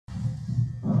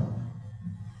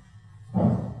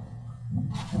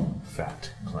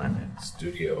Fat Planet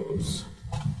Studios.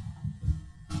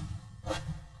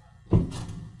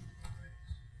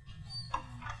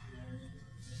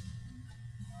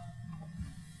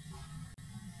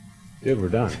 Dude, we're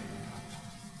done.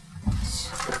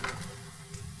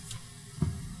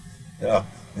 Yeah.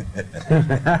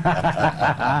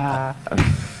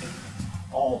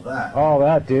 All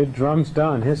that, dude. Drums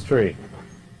done. History.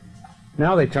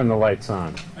 Now they turn the lights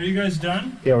on. Are you guys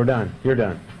done? Yeah, we're done. You're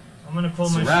done. I'm gonna pull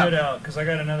my shit out because I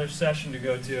got another session to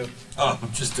go to. Oh,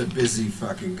 I'm just a busy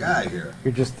fucking guy here.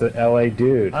 You're just the LA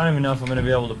dude. I don't even know if I'm gonna be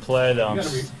able to play though. You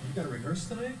gotta rehearse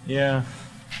tonight? Yeah.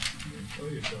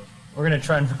 We're gonna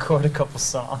try and record a couple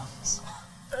songs.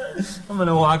 I'm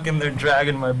gonna walk in there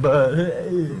dragging my butt.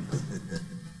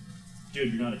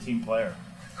 Dude, you're not a team player.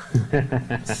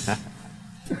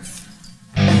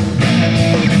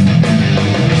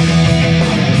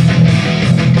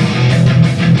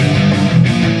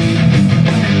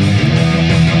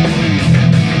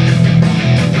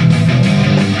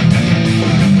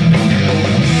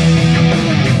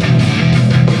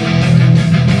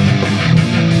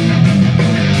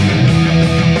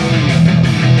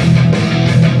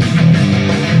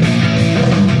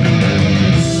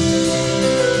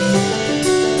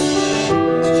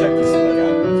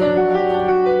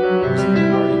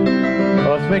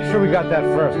 Make sure we got that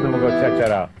first, and then we'll go check that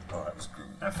out. Oh, that was good.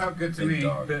 That felt good to me.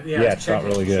 But Yeah, it felt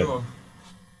really good. Sure.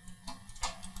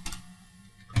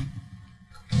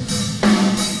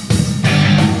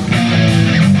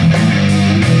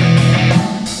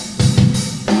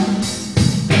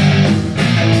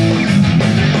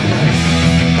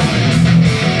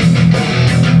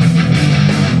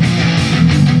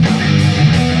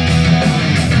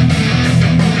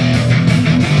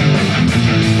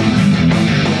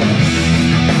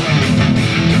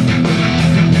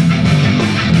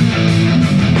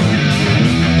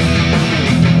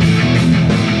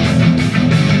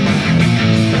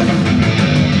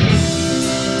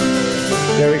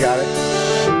 There we got it.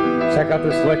 Check out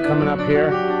this lick coming up here.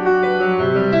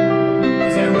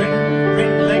 Is that a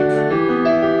written lick?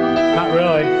 Not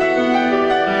really.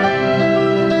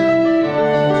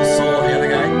 Solo the other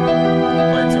guy?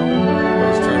 Play it to him? What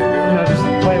he's trying to do? No, just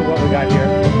play what we got here.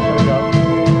 There we go.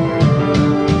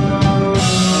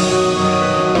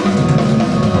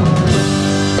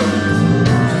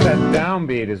 That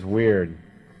downbeat is weird.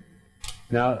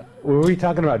 Now, were we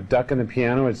talking about ducking the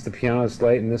piano? It's the piano that's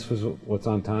late, and this was what's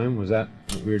on time? Was that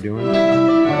what we were doing? No,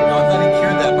 I thought he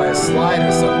cured that by a slide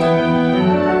or something.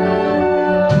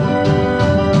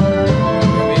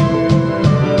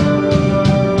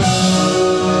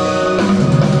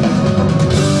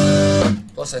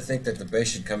 Plus, I think that the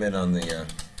bass should come in on the...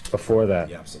 Before that.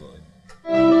 Yeah, absolutely.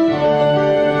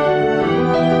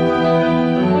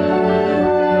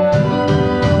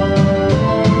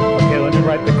 Okay, let me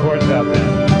write the chords out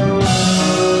then.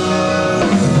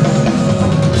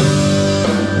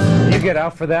 Can you get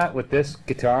out for that with this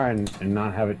guitar and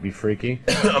not have it be freaky?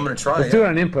 I'm going to try. Let's do it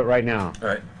on input right now. All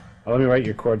right. Let me write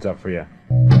your chords up for you.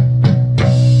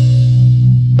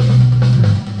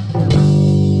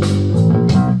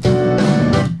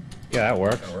 Yeah, that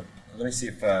works. That'll work. Let me see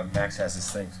if Max has his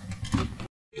things.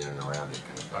 In and around it,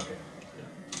 kind of. Okay.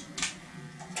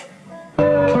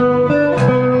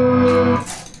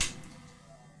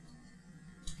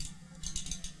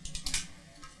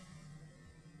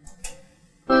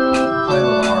 Play a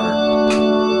little harder.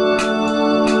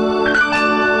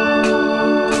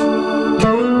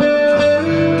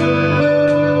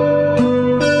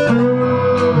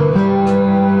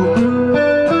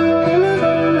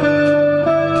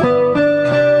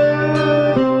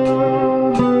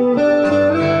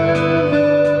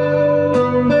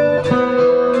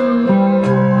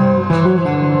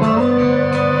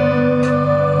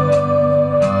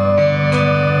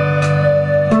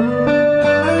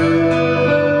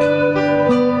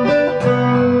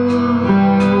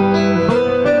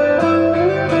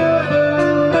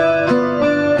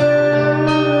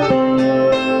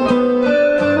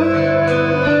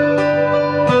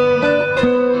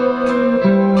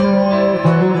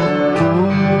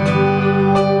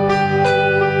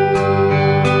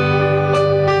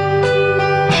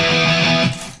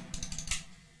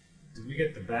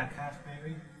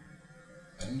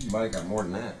 I think you might have got more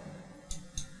than that.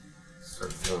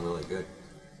 Started feeling really good.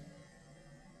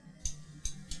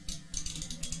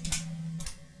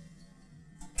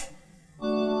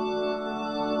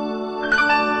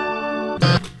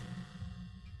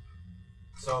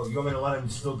 So you want me to let him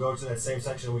still go to that same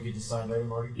section and we could decide later,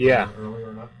 Marty? Yeah. Earlier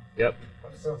or not? Yep.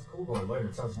 That sounds cool going later.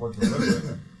 It sounds more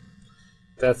deliberate.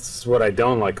 That's what I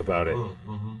don't like about it.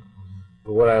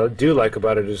 But what I do like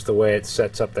about it is the way it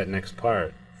sets up that next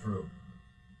part. True.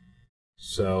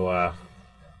 So,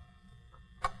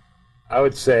 I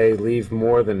would say leave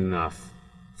more than enough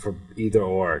for either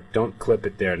or. Don't clip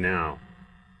it there now.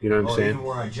 You know what I'm saying? Even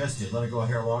where I just did, let it go a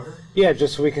hair longer? Yeah,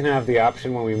 just so we can have the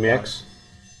option when we mix.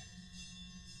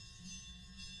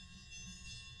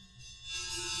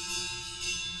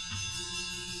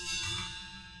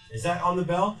 Is that on the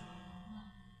bell?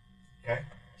 Okay.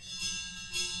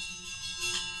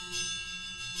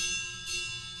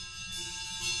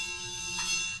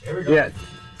 Here we go. Yeah,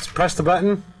 press the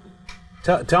button.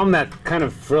 Tell him that kind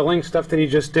of frilling stuff that he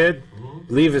just did.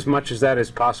 Leave as much as that as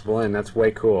possible in. That's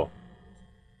way cool.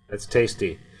 That's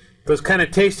tasty. Those kind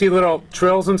of tasty little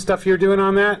trills and stuff you're doing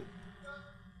on that.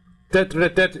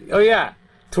 Oh yeah,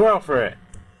 twirl for it.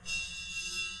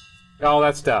 All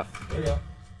that stuff. There you go.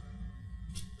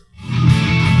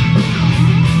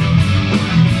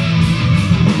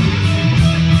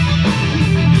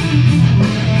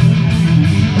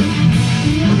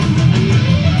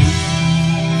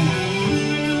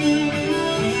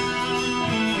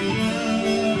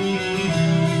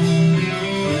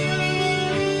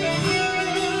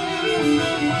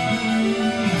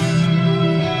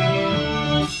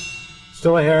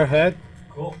 Still a hair ahead?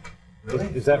 Cool. Really?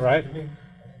 Is that right? Let me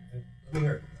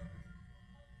hear it.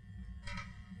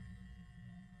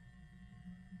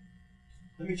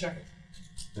 Let me check it.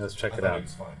 Let's check it I out. think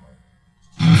it's fine, Mark.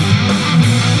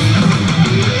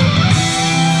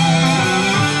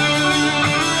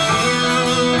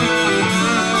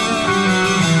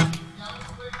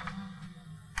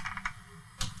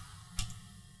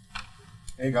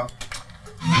 There you go.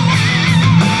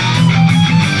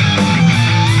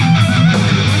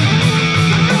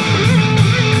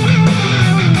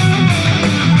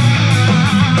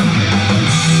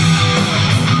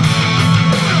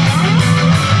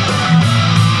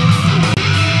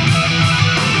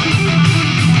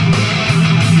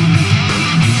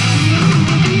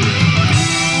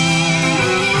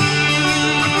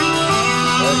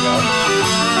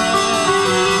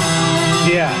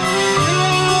 Yeah.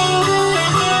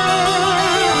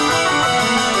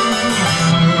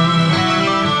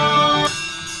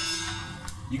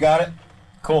 You got it?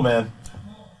 Cool, man.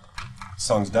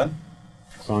 Song's done?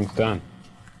 Song's done.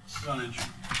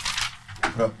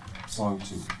 Put up song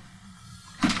 2.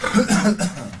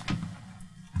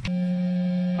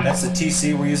 That's the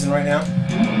TC we're using right now?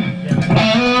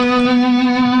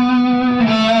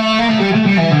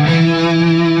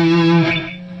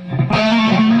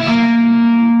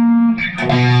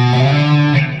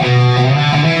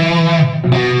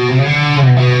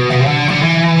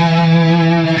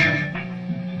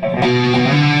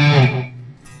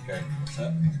 Okay, what's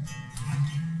that?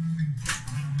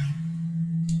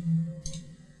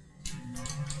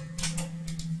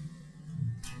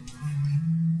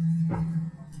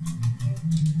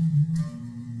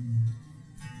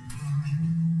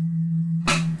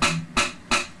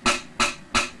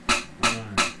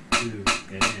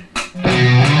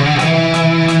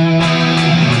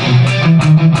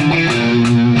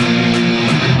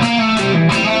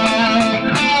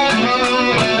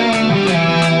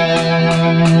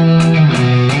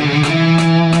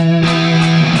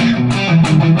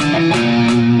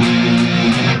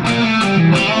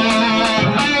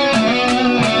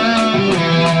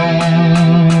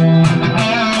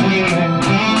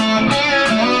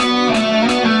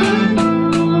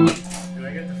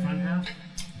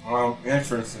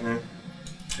 Entrance,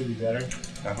 Should be better.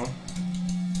 Uh-huh.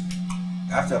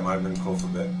 After that might have been cool for a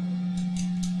bit.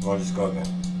 We'll just go again.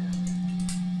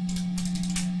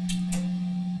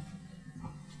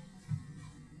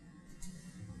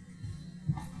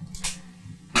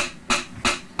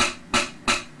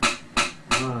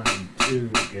 One, two,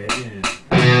 get in.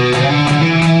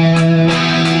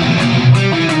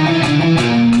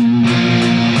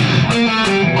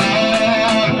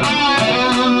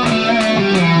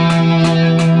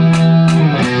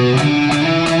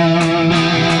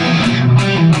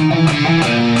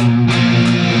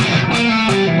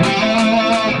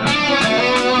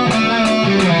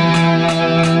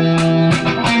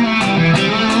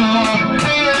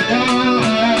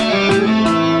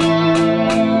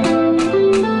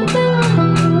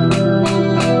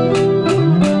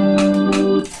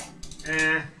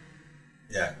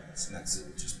 Yeah, that's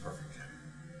it, just perfect.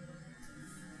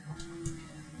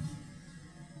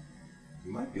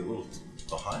 You might be a little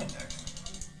behind,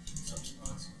 actually, in some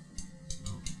spots.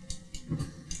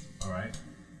 All right.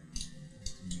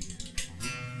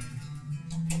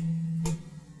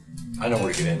 I know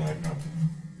where to get in. I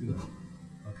know.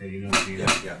 Okay, you know what you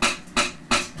Yeah, yeah.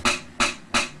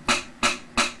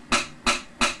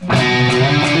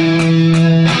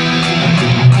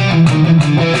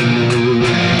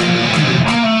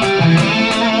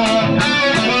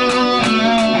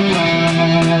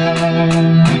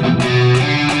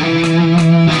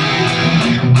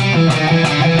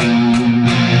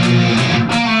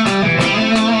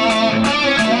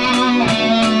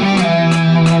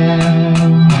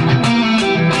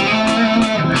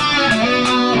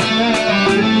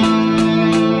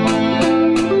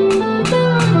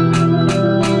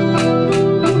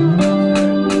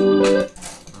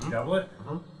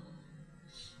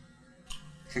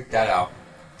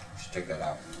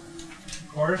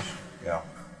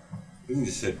 We can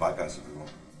just hit bypass if we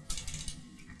want.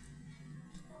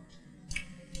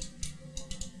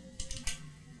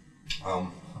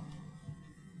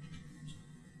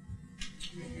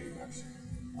 Let me hear you guys.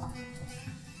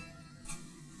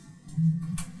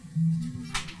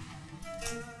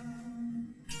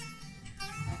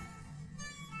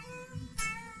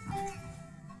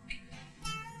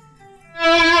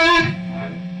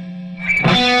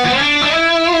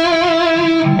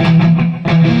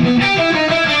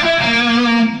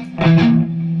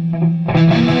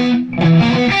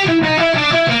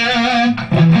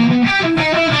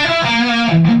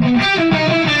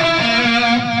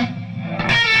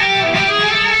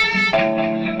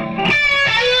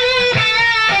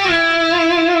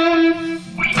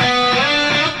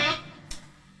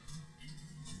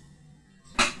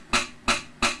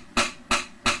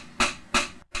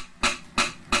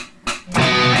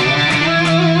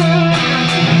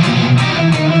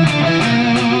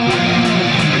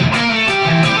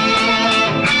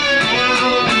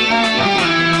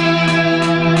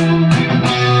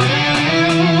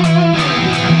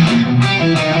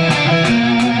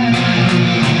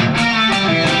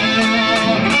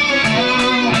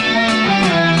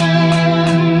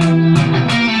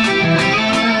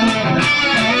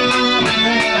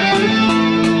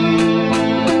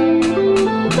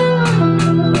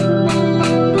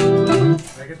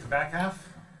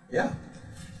 Yeah.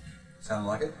 Sound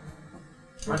like it?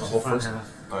 Watch the front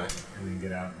half. Alright. And then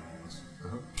get out.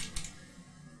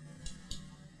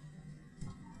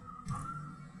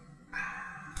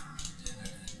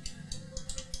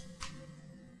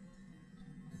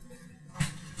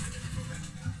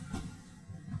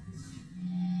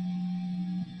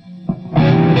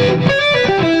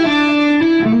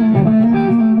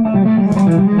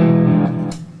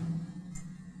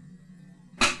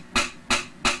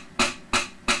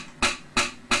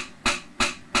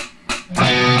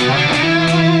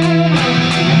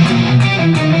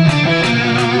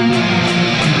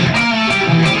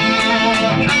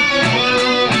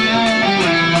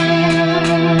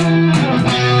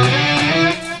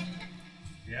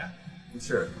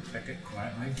 Sure. Check it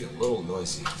quiet. Might get a little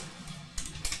noisy.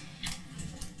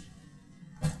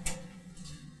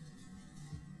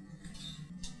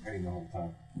 Hitting the whole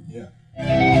time. Yeah.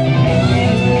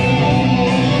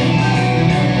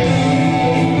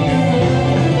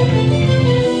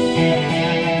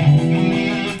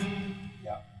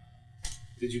 Yeah.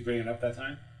 Did you bring it up that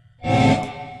time?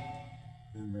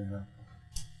 Didn't bring it up.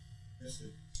 Yes,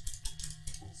 it.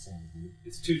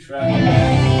 It's 2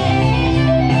 tracks.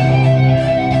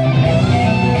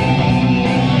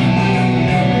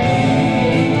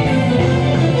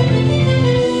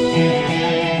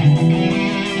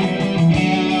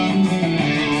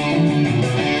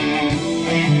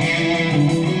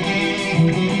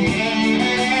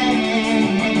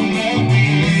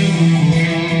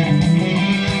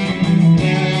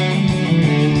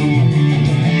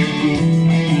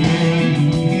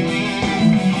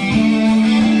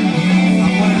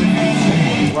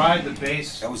 Ride the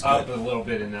bass That was up good. a little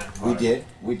bit in that We part. did.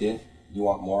 We did. You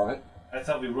want more of it? I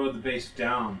thought we rode the bass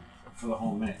down for the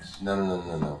whole mix.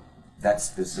 No. That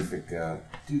specific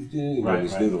doo-doo Right, when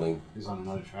he's right. noodling. He's on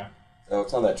another track. Oh,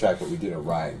 it's on that track, but we did a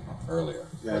ride earlier.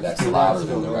 Yeah, Where that's the louder ride's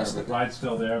than the still rest there, of it. Ride's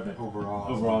still there, but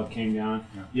Overall. it came down.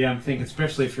 Yeah, I'm thinking,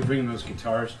 especially if you're bringing those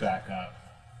guitars back up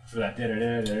for that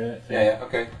da-da-da-da-da thing. Yeah,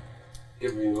 okay.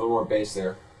 Give me a little more bass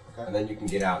there, Okay. and then you can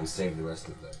get out and save the rest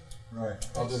of the. Right.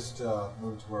 I'll just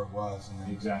move to where it was and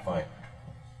then. Exactly.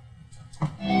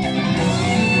 Fine.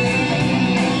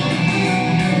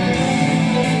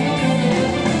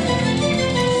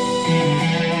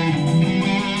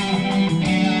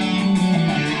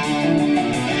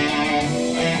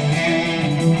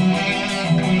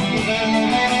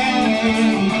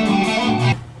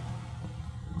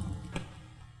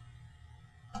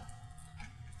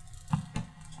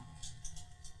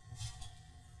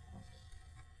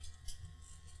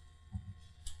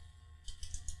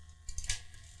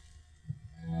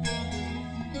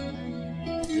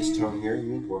 This tone here,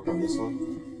 you work on this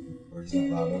one? Or is that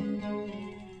loud enough?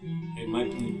 It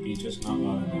might be just not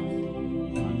loud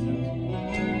enough.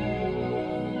 Context.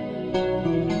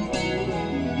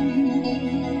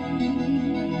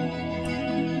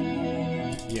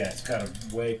 Yeah, it's got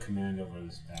a way command over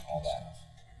this back. All that.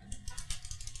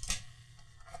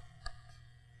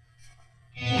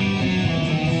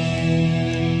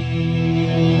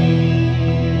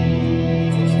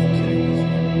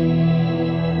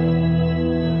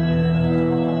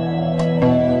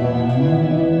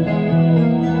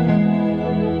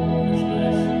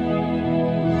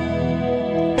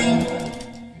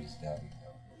 Is that-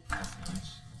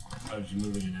 How did you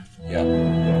move it in after that? Yeah.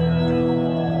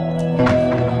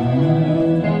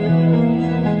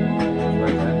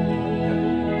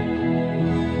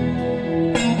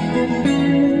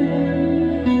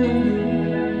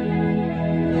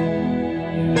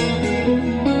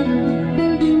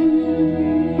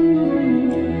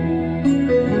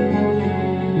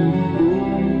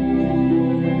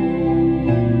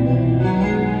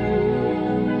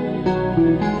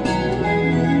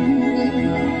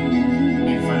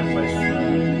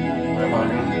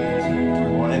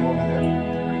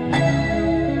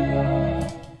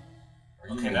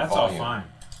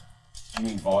 You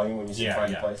mean volume when you say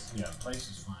find a place? Yeah, place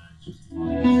is fine. It's just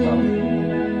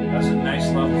that's a nice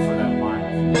level for that line.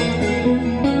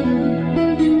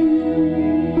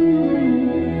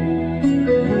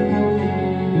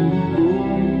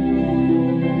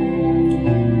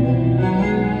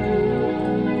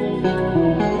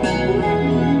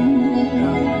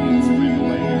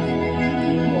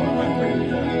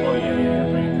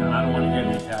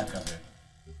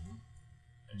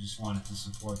 Want it to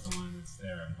support the line that's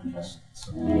there. Just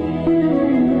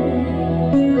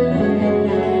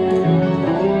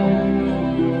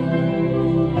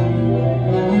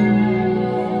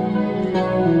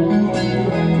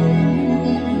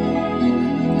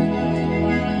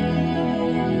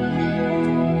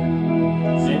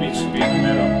maybe it should be in the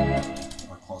middle.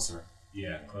 Or closer.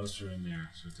 Yeah, closer in there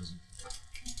so it doesn't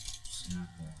snap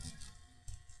that.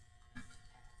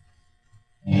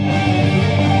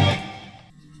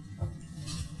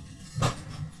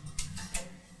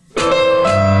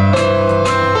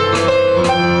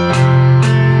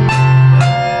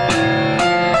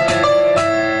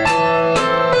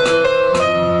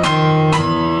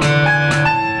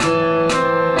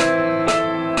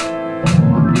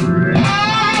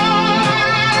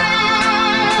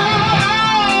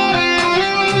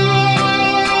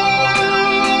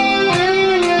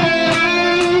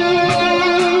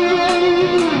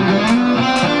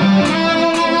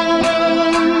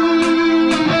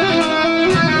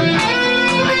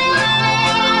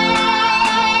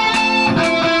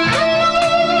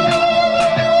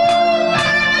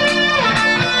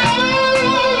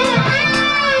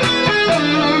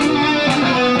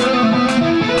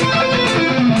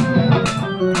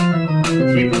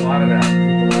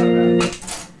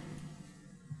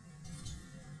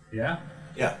 Yeah?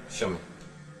 Yeah, show me.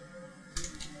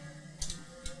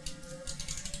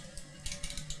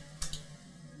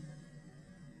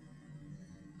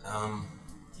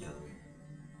 Yeah, let me.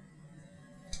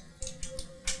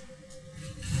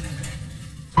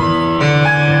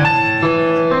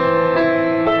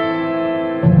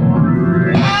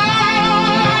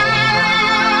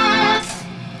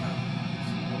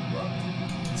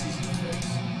 It's easy to fix.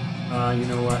 You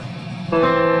know what?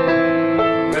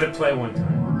 Let it play one time.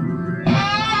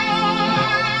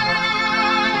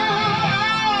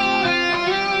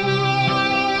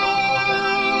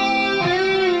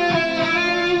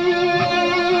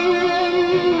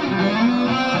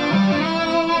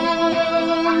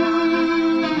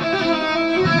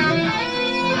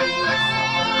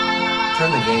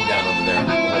 Turn the gain down over there a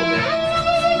little bit.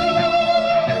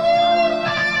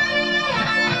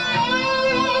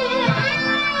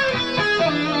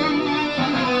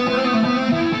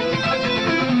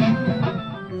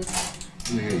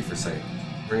 Let me hear you for a second.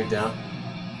 Bring it down.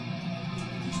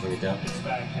 Just bring it down. It's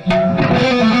back.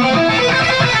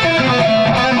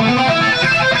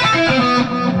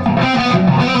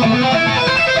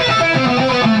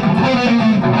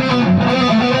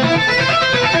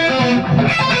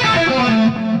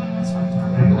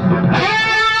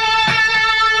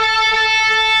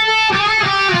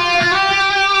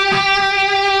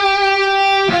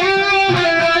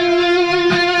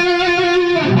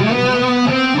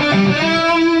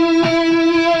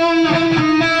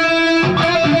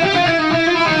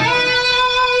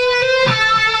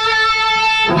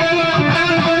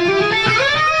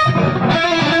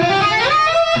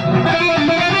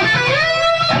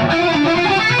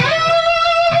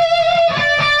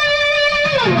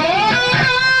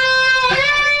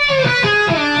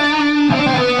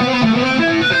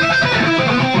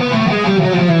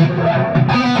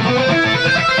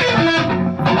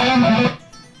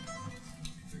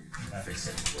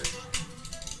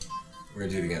 We're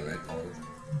gonna do it again, right, Paul?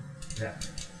 Yeah.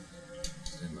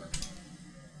 Stand by.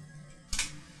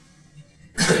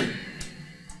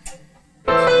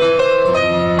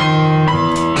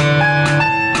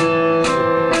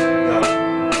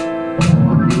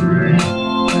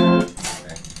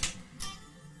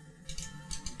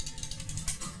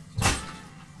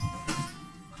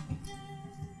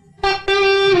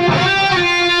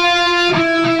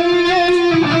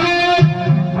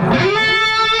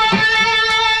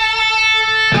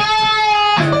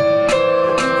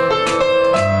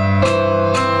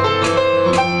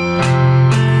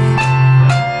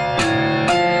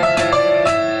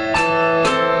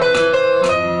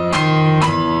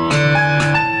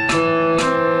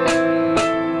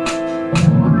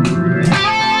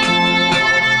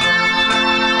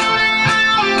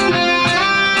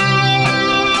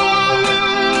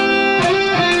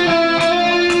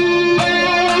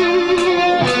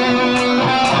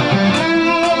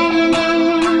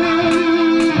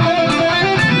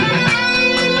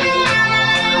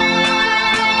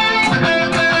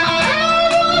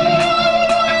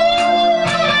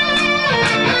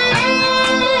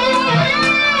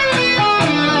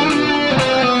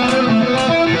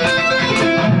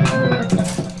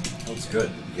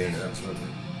 Beginning, absolutely.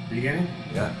 Beginning?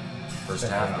 Yeah. First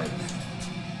half, maybe.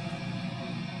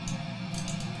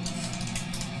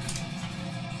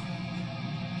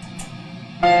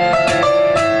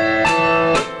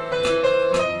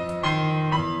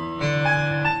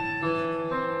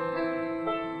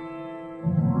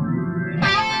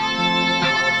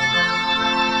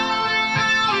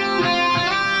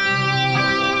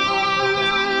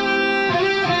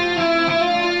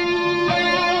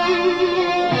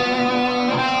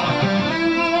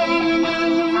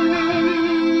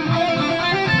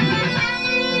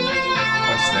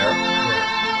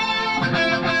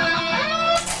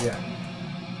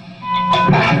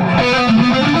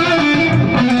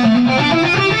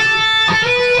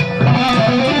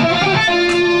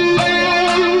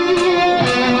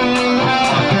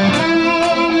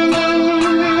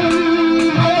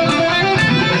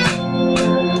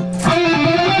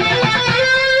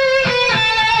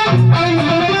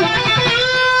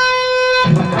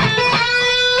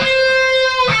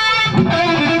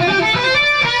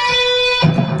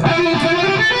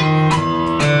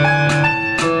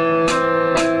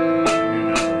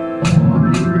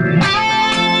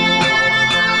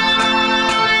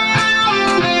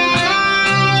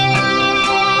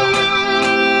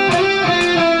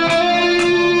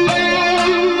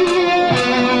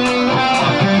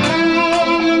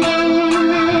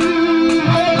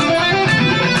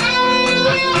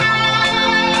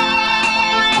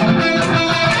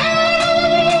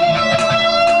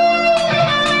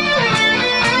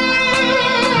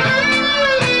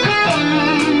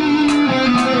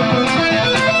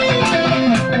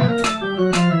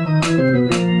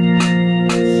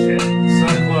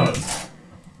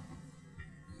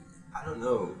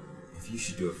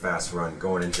 Run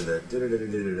going into the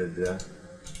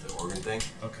organ thing.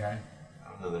 Okay. I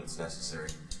don't know that it's necessary.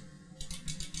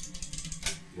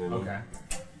 You know what I mean? Okay.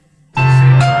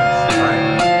 Same time.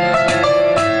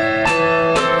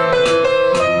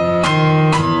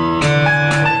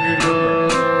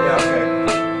 Yeah, okay.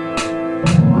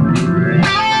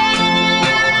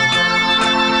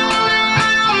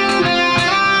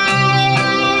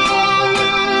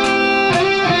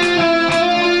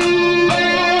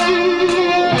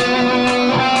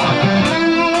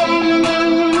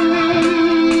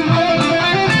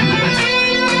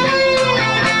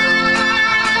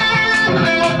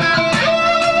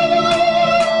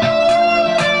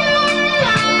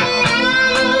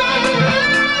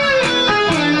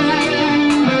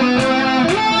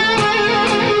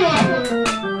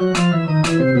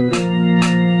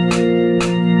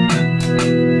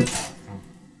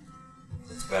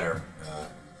 Better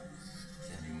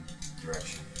ending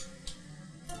direction.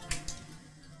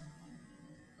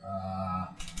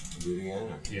 Do it again?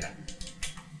 Or? Yeah.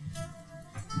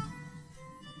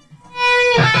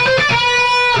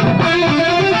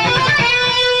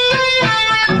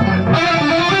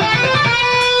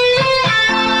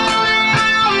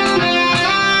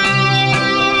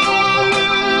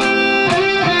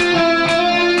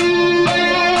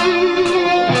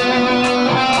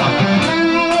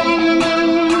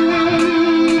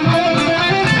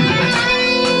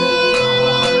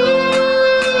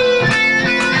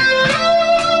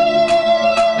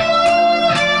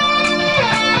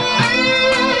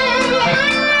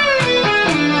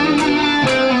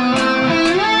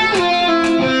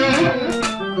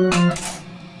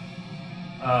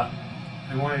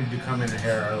 I wanted you to come in a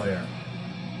hair earlier.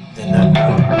 Then that.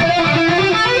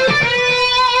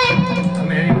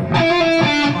 Come in.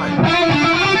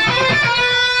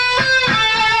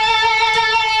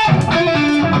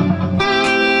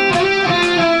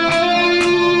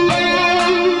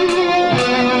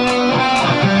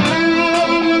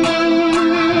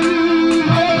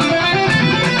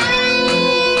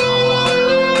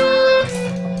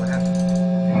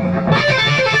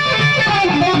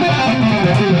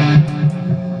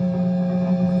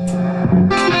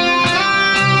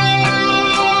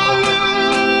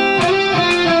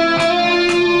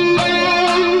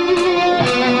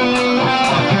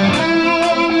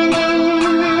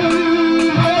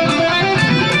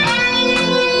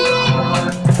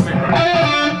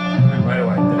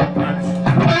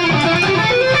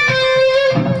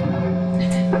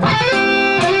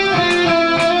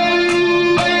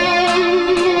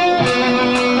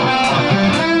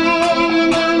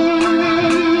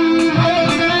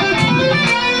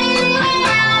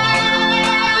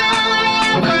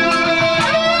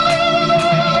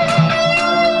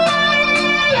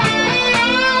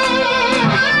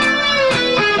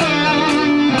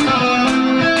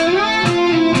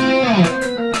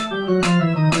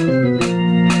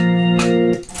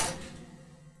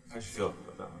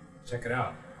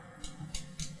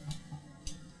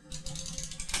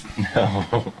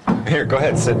 No. Here, go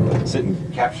ahead. Sit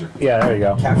and capture. Yeah, there you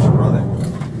go. Capture, brother.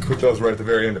 Put those right at the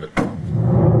very end of it.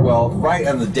 Well, right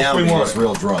on the down We want is it.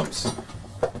 real drums.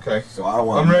 Okay. So I don't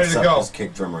want I'm to ready mess to up go. this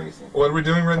kick drum or anything. What are we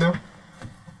doing right now?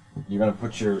 You're gonna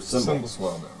put your cymbal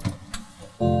swell down.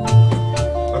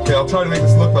 Okay, I'll try to make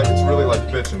this look like it's really like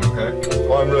bitching, okay?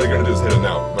 All I'm really gonna do is hit a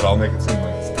note, but I'll make it seem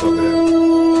like it's up there.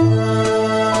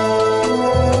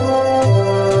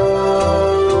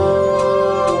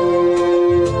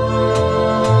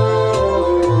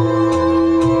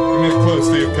 Give me a clue,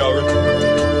 Steve Calvin.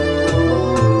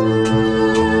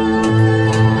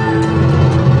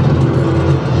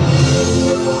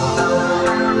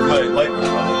 like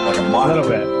a A monitor.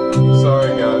 little bit. Sorry,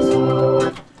 guys.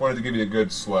 Wanted to give you a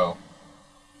good swell.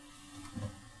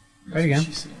 Right again.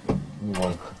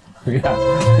 One. Yeah.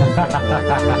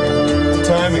 It's a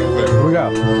timing thing. Here we go.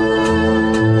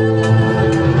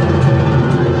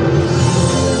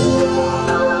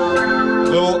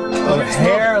 Little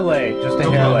Hair late, just a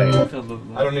hair late.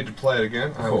 I don't need to play it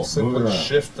again. I will Cool. simply Moving around.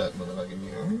 shift that motherfucking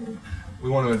needle. We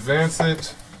want to advance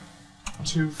it.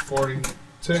 240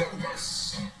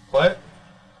 ticks. Play it.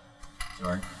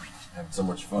 Sorry. Having so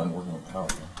much fun working with power.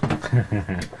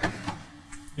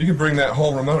 You can bring that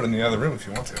whole remote in the other room if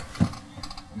you want to.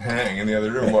 And hang in the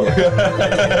other room. While Did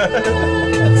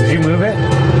you move it?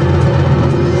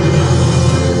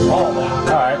 All that.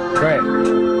 Alright, great.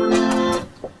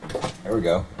 There we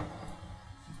go.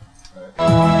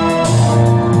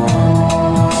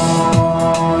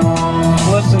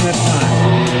 Listen this time.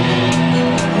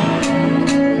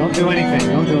 Don't do anything,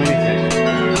 don't do anything.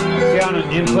 See on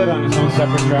an input on its own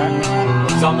separate track?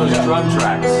 It's on those drum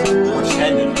tracks, which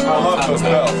ended. I love those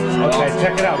bells. Okay,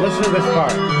 check it out. Listen to this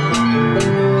part.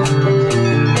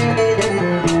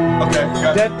 Okay,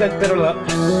 got it.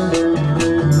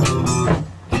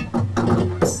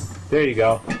 There you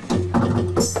go.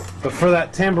 But for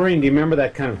that tambourine, do you remember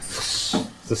that kind of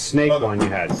the snake one you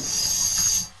had?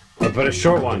 But a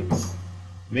short one.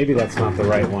 Maybe that's not the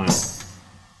right one. How's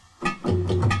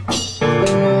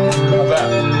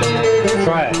that?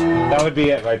 Try it. That would be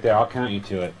it right there. I'll count you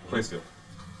to it. Please do.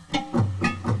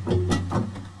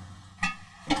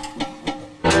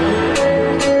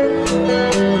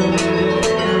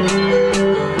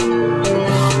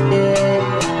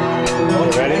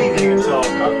 Ready? Anything until. 1,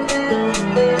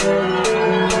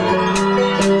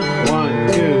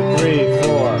 2, 3,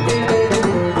 4.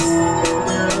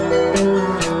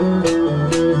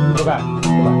 Go back.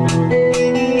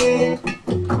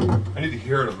 I need to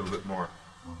hear it a little bit more.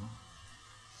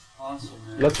 Awesome,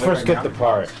 man. Let's first get the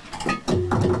part.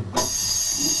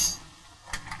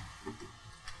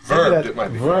 Verb, it might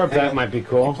be. Verb, that might be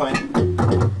cool.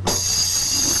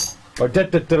 Or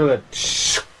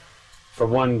for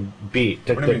one beat.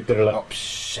 What do you mean? Oh.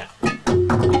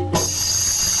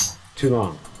 Too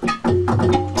long.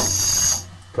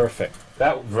 Perfect.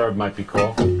 That verb might be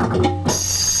cool.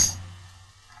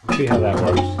 See how that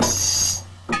works.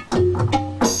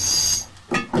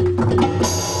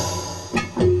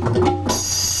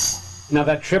 Now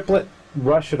that triplet,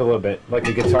 rush it a little bit, like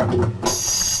a guitar.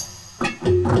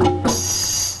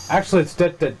 Actually, it's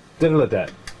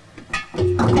diddle-a-dat.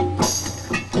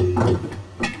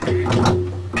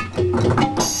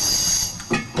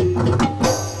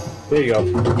 There you go.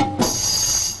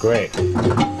 Great.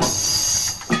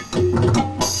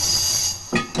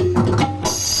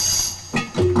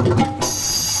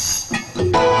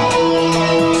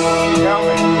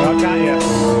 I'll count you.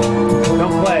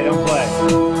 Don't play, don't play.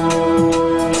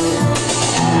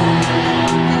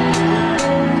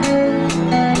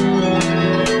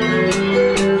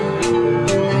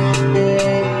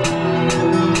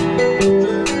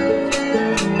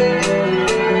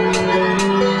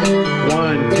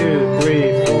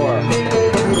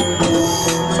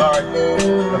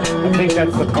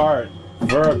 That's the part.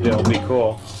 Verb, it'll be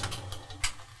cool.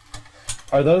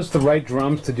 Are those the right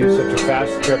drums to do such a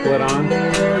fast triplet on? When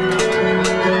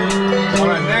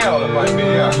I nailed it, might be,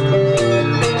 yeah.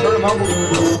 Turn them up.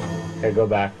 Okay, go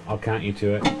back. I'll count you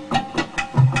to it.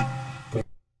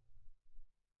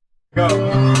 Go.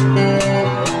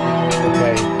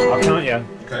 Okay, I'll count you. Okay.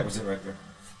 That was it right there.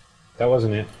 That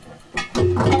wasn't it.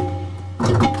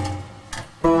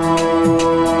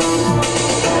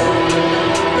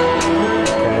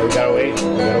 Okay, we gotta wait.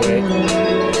 We gotta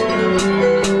wait.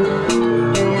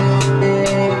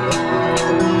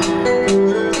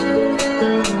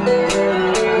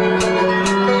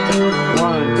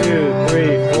 One, two,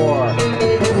 three, four.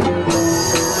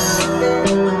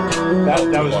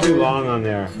 That was too long on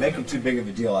there. Making too big of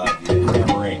a deal out of the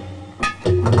tambourine.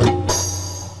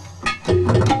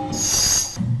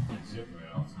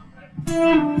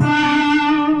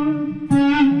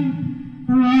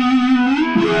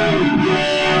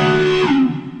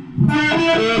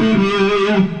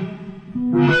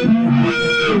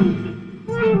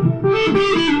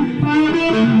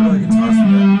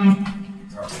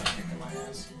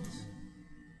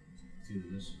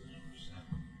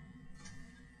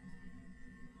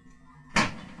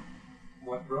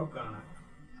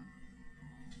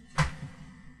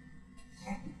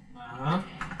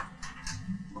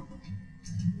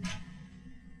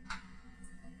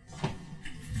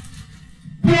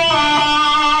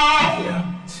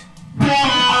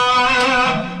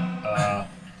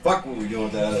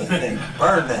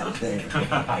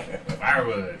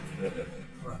 Firewood.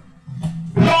 We're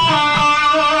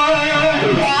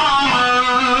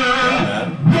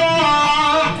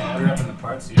up in the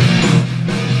parts here.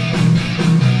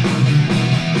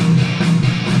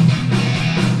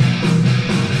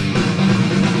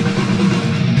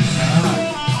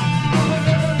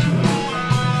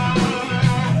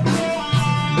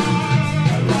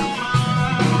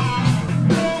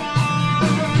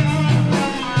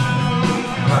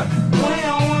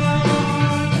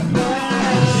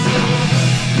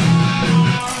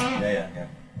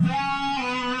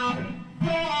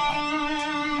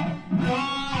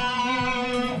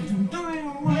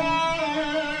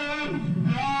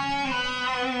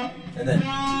 And then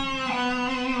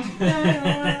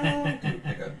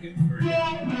pick up.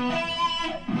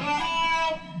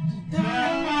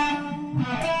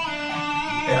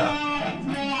 Yeah.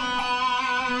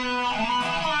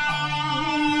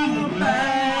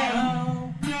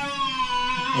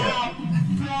 Yeah.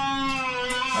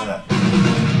 How that?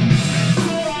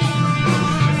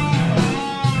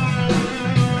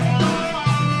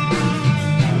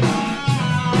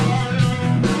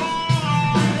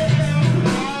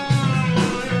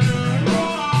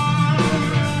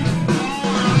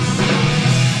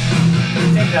 I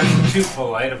think that's too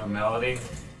polite of a melody.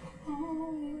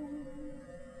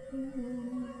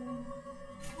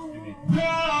 Maybe.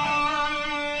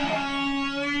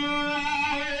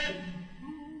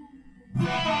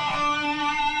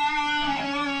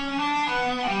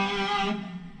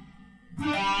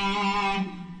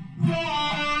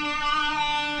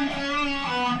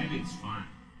 Maybe it's fine.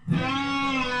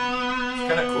 It's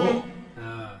kind of cool.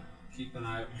 Keep an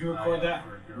eye. Did you record that?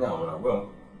 No, but I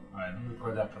will. Alright, let me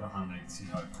record that, put a harmony, and see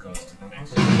how it goes to the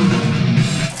next. I'll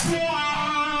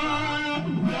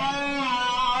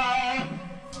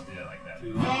do it like that.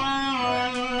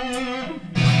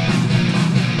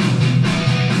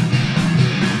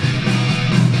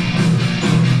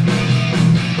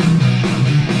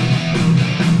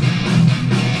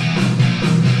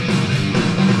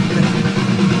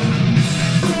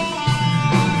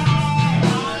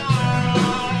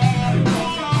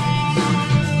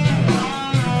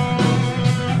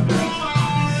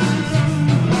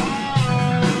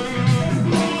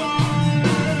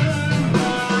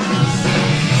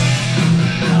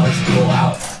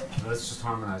 Let's just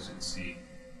harmonize it and see.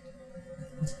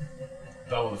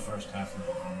 Double the first half and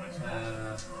harmonize it.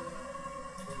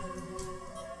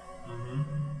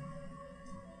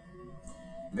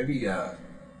 Maybe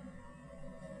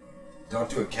don't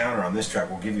do a counter on this track.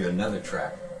 We'll give you another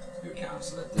track to do a counter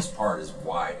so that this part is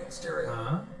wide in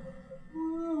stereo.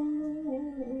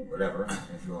 Whatever.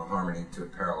 If you want harmony to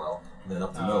it parallel, and then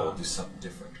up the middle we'll do something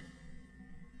different.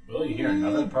 Will you hear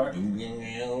another part? Fine,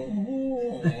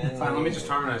 Fine, let me just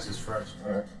harmonize this first.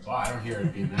 Alright. Well, I don't hear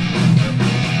it being that.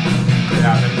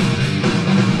 Yeah,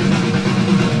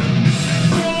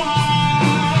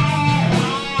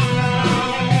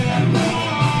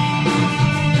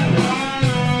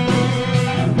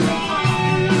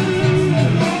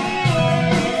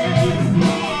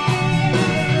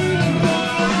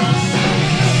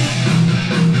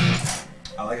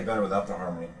 I like it better without the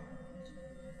harmony.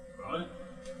 Really?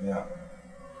 Yeah.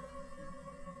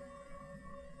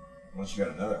 Unless you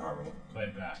got another harmony. Play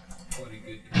it back. Pretty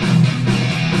good.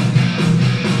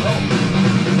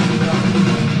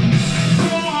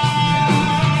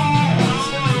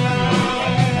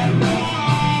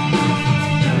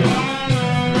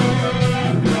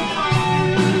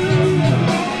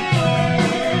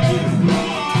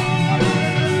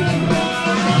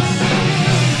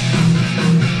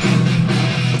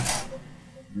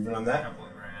 You run that?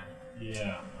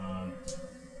 Yeah.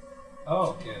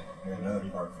 Oh, good. I got another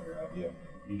part for your idea.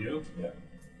 You do? Yeah.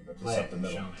 Put this Play up it. the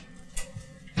middle. Show me.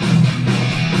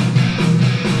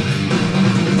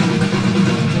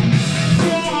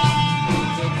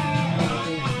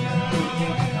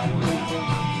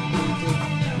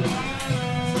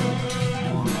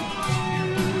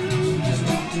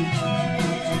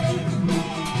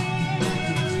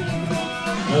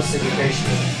 No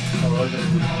syncopation in it.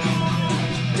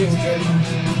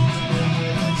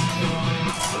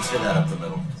 Let's hear that up the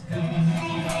middle.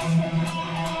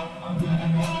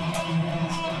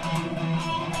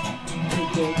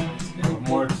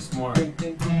 More, just more. Let's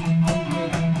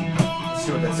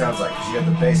see what that sounds like, because you got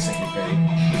the bass syncopating.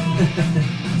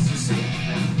 Let's just see.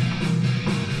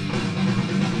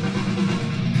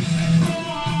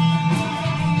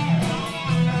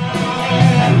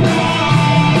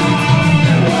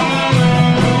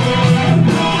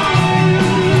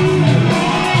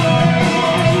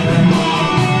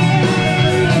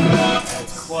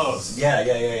 It's close. Yeah.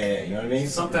 You know what I mean?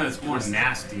 Something that's more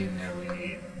nasty in there we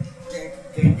need.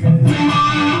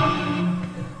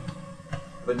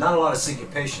 But not a lot of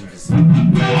syncopation. Just Try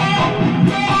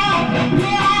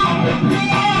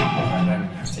that in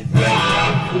there. take the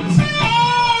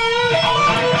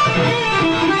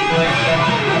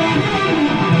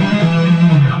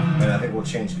and I think we'll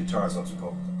change guitars once we go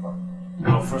with the part.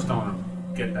 No, first I want to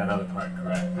get that other part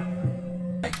correct.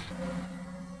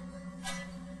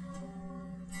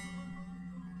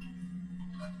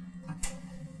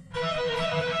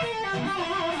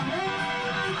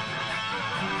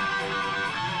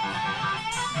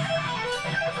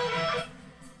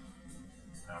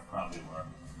 That'll probably work.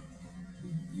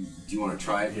 Do you want to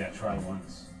try it? Yeah, try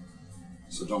once.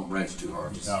 So don't wrench too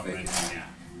hard. Just Without fake it. wrenching, yeah.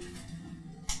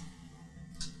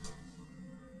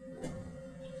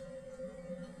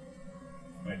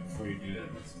 Wait, before you do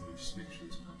that, let's just make sure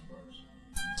this punch works.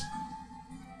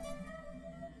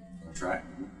 Wanna try it?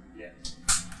 Yeah.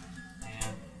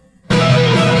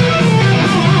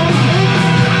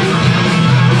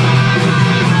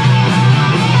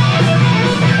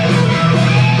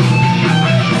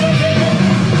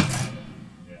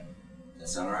 That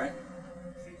sound alright?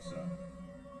 I think so.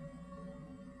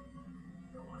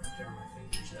 Don't want to jam my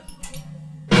fingers yet.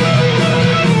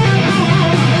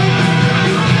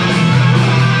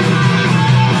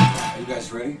 Are you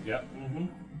guys ready? Yep. Mm-hmm.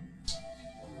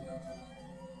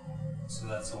 So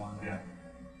that's the one. Yeah.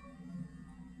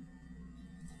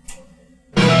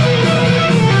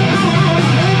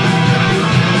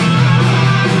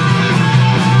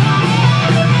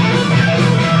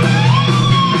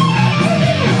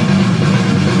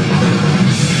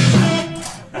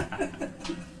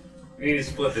 We need to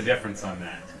split the difference on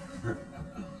that.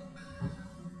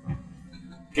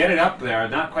 Get it up there,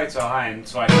 not quite so high, and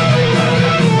so I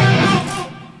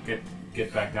can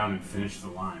get back down and finish the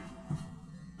line.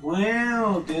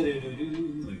 Well,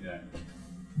 do-do-do-do. Like that.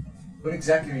 What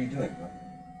exactly are you doing, bro?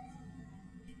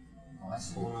 Oh, I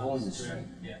see. You're Pulling pulling the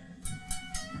string. Yeah.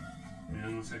 Hang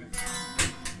on 1 second.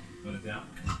 Put it down.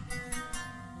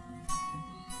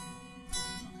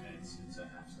 Okay, it's a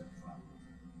half step flat.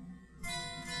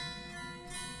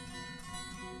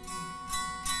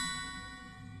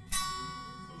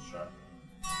 Full sharp.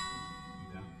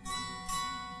 Down.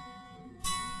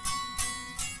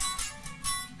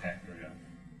 Okay, here we go.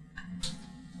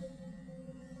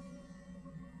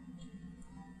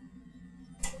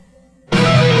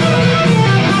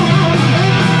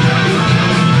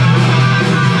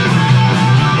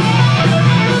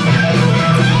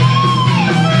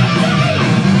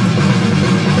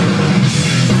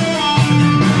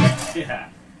 Yeah.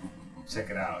 Check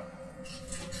it out.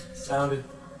 Sounded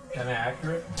kind of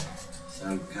accurate.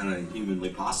 Sound kind of humanly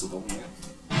possible. Yeah.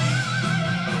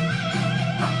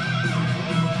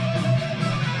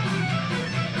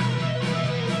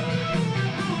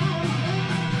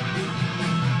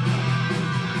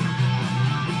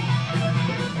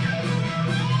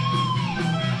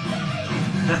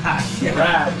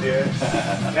 Rad, dude.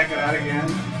 Check it out again.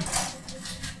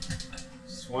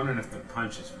 Just wondering if the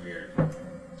punch is weird.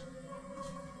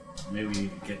 Maybe we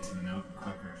need to get to the note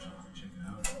quicker or something. Check it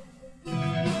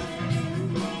out.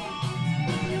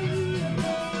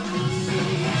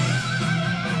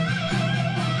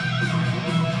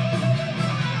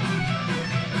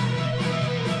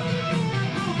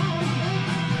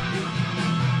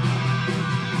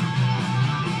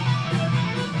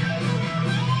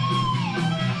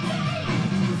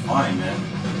 Fine, man.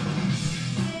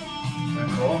 Is that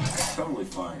cool? Totally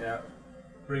fine. Yeah.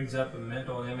 Brings up a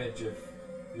mental image of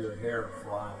your hair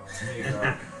flying. There you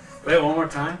go. Play it one more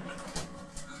time.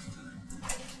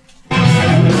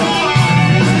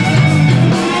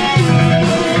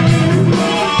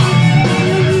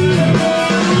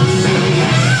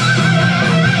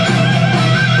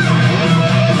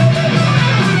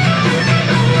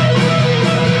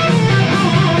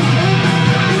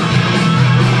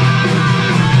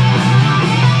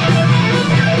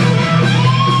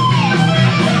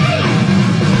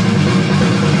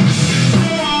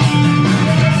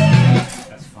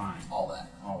 That's fine. All that.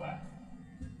 All that.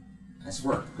 Nice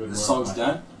work. Good The work, song's Mike.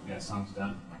 done? Yeah, song's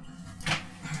done.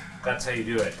 That's how you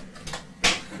do it.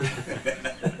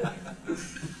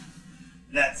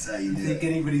 That's how you do Think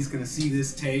anybody's gonna see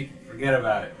this tape? Forget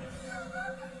about it.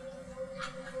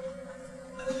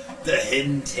 The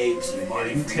hidden tapes of Marty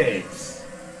Hidden Friedman. tapes.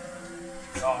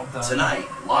 It's all done. Tonight,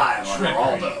 live on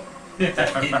Trickery. Geraldo.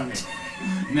 Yeah, Hidden right.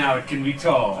 Now it can be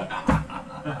told.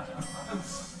 Yeah,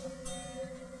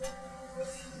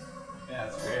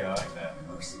 that's great. I like that.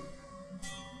 Mercy.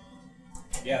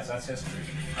 Yes, that's history.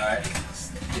 Alright,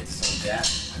 let's get some of that.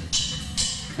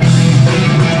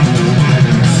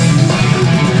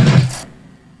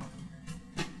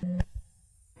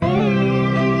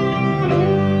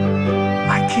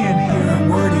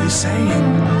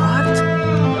 saying? What?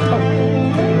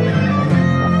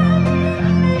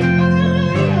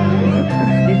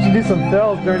 You should do some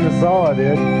fills during the solo,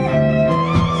 dude.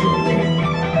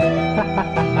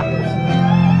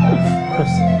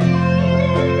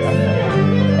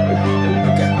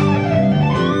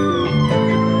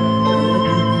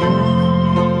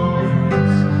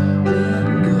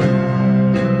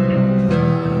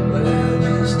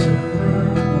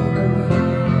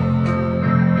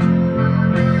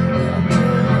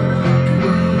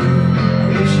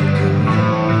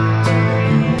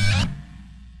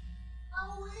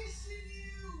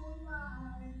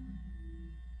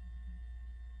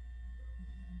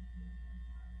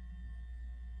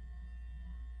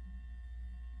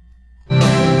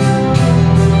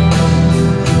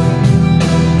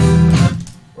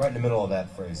 Right in the middle of that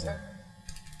phrase there.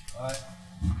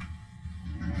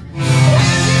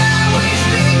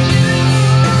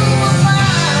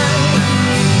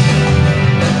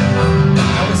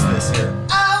 How is this here?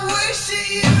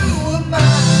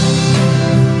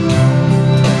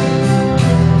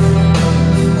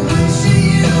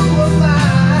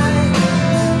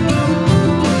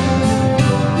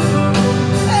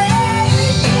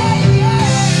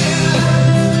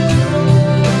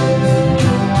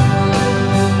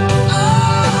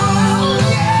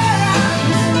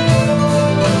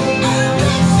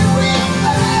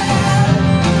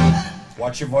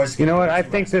 Watch your voice. You know what? I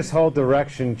think this whole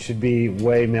direction should be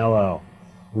way mellow.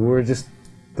 We're just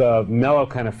the mellow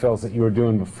kind of fills that you were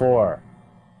doing before.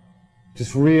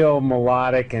 Just real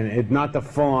melodic and not the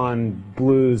full-on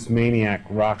blues maniac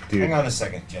rock dude. Hang on a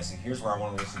second, Jesse. Here's where I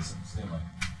want to listen to some. Stay by.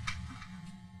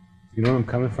 You know where I'm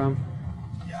coming from?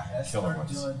 Yeah, I have killer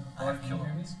ones. I have killer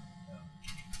ones.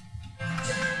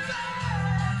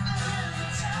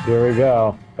 Here we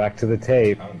go. Back to the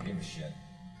tape. I don't give a shit.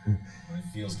 When it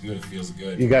feels good, it feels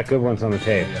good. You got good ones on the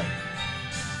tape. Yeah.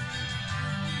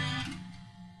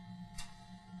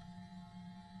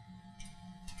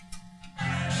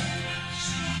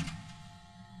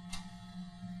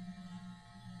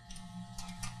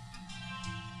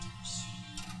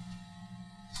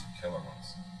 Some killer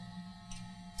ones.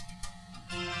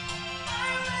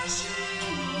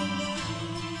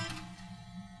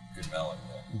 Good melody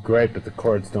though. Great, but the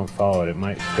chords don't follow it. It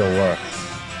might still work.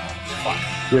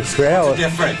 Fuck. Your trail,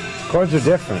 Different. chords are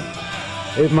different.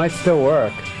 It might still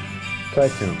work. Try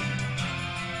to.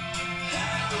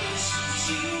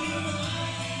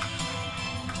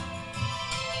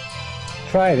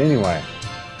 Try it anyway.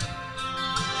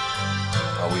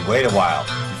 Oh, we wait a while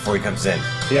before he comes in.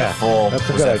 Yeah, Full. that's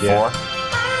a was good that idea. 4?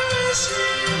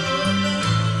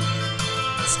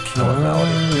 It's killer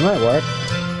melody. It might work.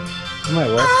 It might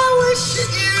work.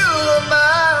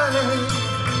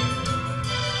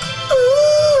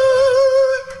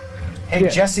 Hey, Yeah.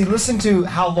 Jesse, listen to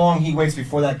how long he waits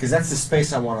before that, because that's the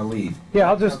space I want to leave. Yeah,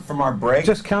 I'll just break?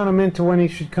 just count him into when he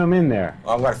should come in there.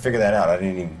 Oh, I'm going to figure that out. I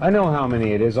didn't even... I know how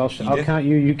many it is. I'll did? count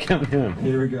you. You count him.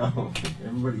 Here we go.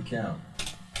 Everybody count.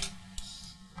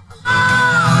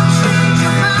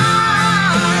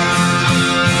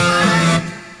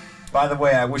 By the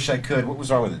way, I wish I could. What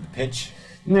was wrong with it? The pitch?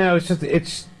 No, it's just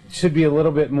it should be a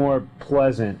little bit more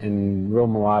pleasant and real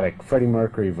melodic. Freddie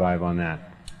Mercury vibe on that.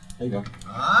 There you go.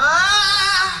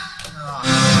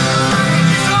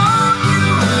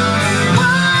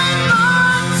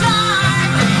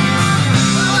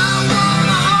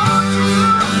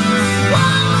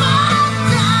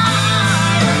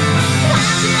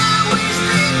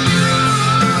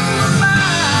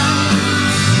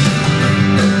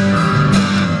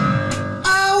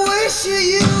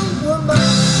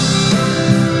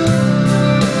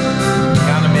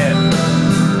 Count 'em in.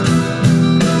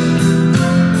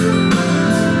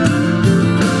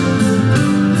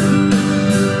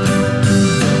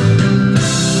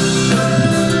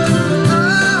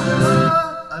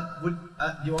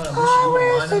 You want to wish you were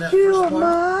mine in that first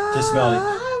part? This melody.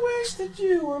 I wish that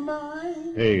you were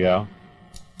mine. There you go.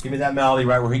 Give me that melody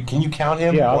right where he... Can you count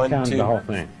him? Yeah, I'll 1, count 2. the whole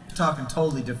thing. Talking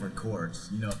totally different chords,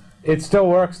 you know. It still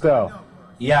works though.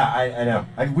 Yeah, I know.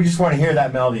 We just want to hear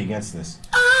that melody against this.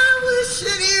 I wish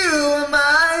that you were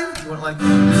mine. You want like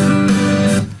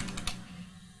that?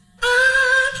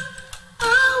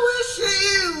 I wish that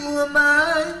you were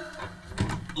mine.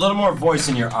 A little more voice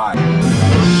in your eye.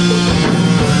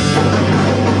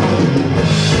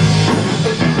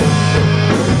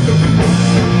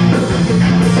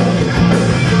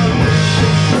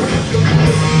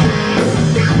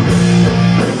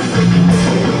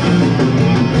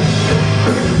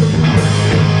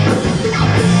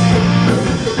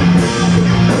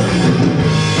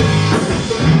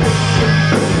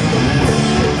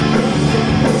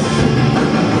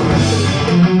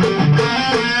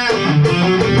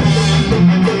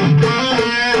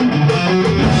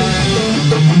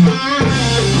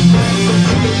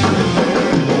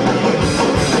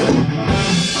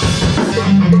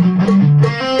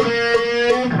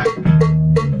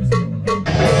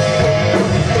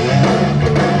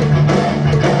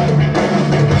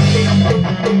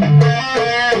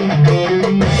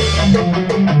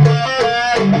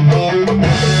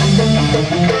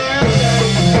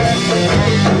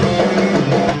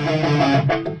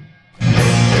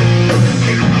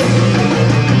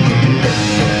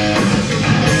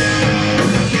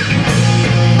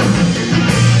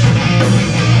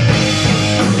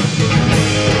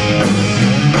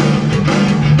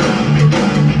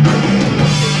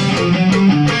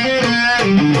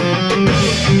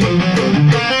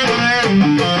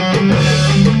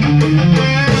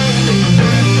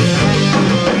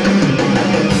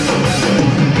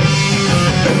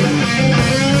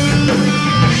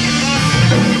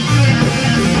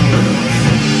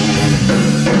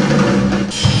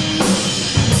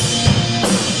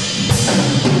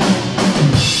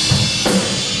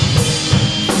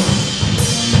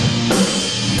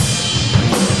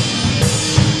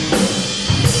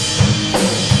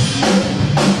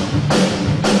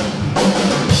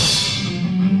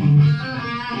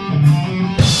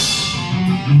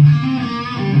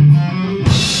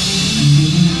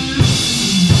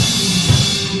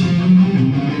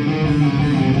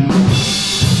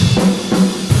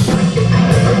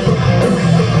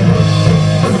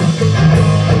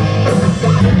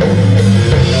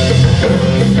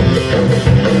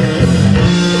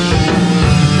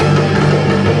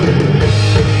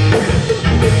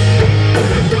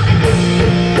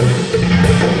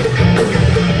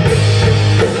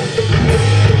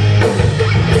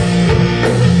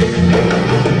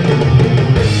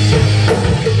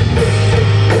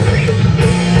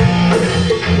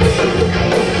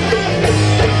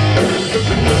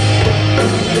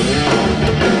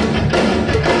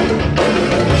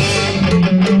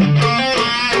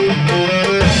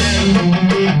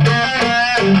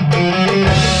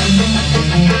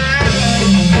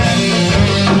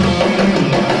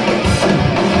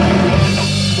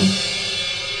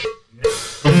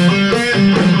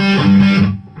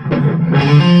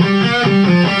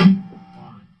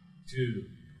 2,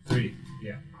 3,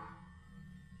 yeah.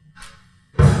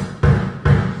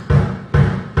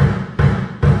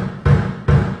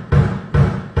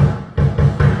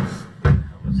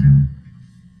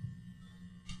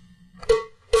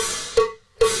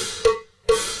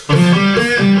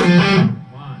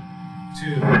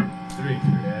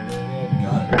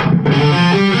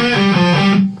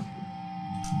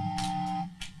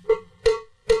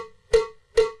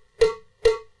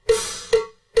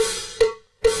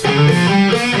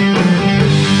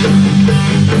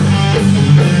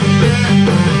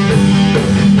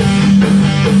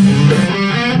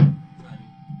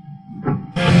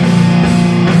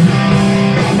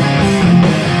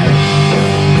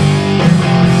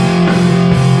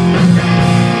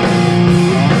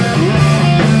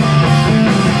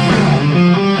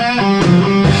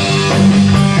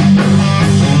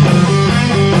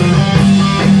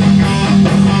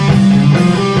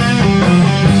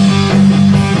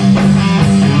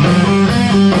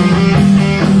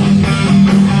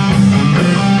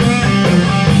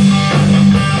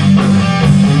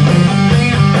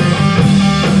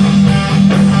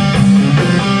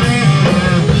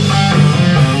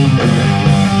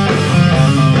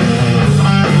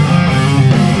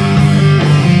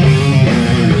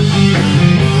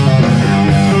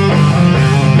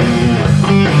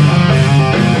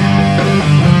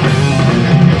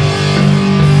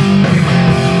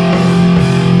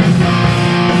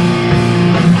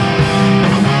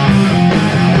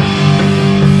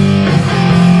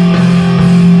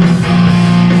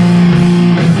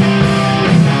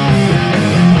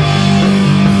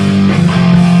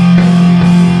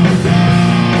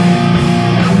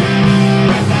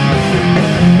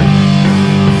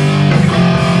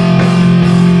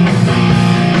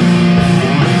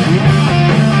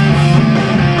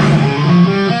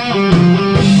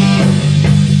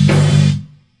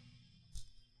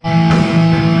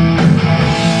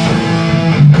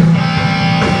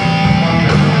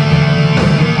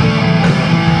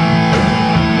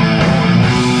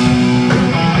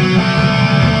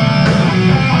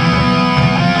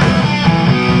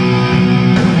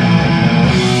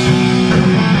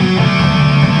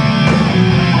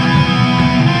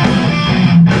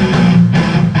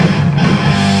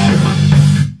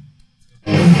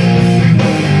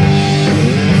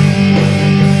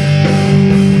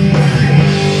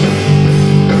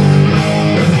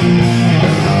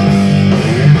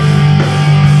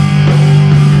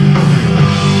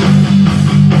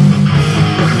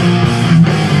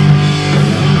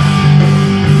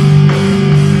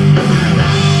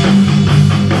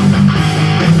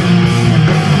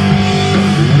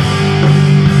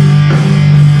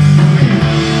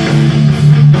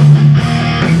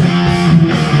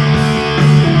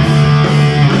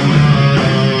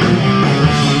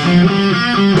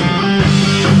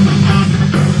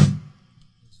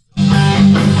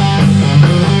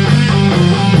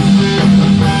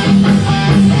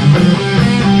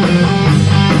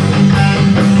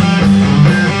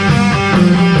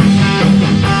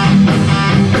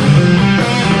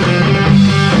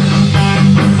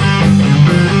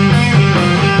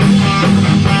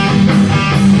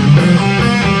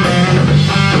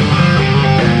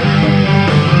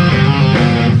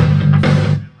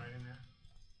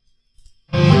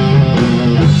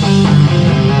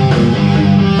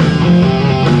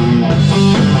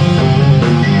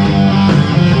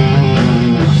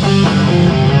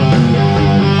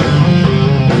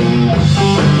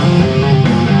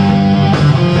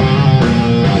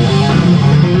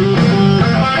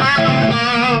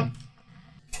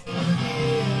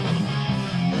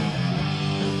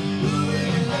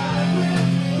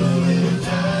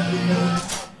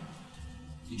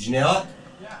 Did you nail it?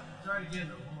 Yeah, try it again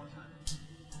though, one more time.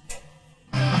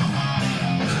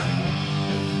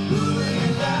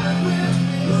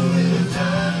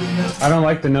 I don't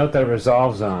like the note that it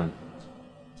resolves on.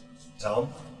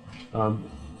 Tell him.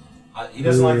 He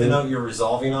doesn't like the note you're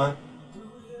resolving on.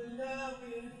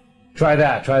 Try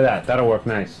that, try that. That'll work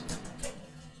nice.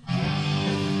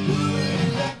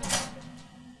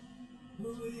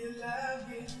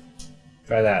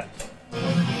 Try that.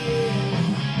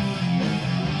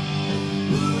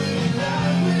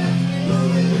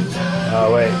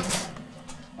 Oh, wait.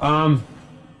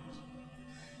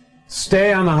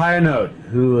 Stay on the higher note.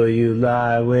 Who will you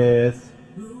lie with?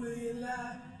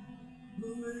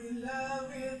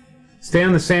 Stay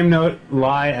on the same note,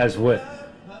 lie as with.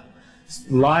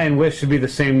 Lie and with should be the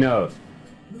same note.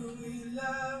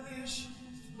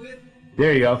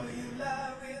 There you go.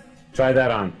 Try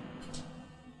that on.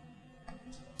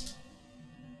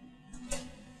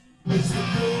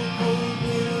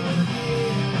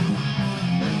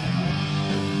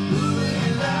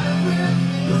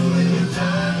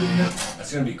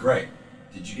 That's gonna be great.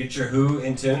 Did you get your who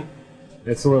in tune?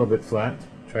 It's a little bit flat.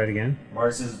 Try it again.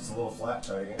 Marty says it's a little flat.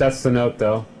 Try it again. That's the note,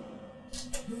 though.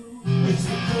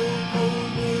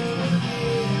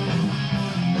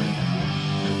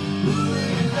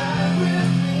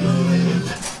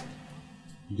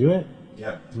 Do it?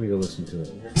 Yeah. Let me go listen to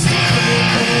it.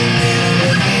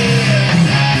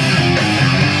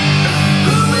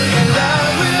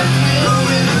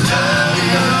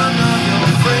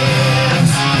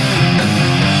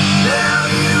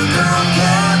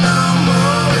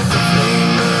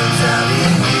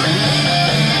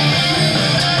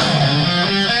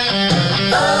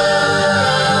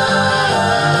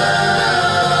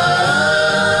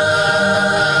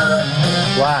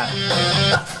 Flat.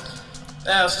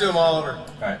 Yeah, let's do them all over.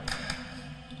 Alright.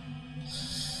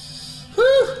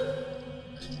 Woo!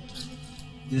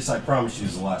 This, I promise you,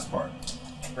 is the last part.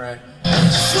 Right.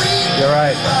 You're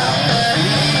right.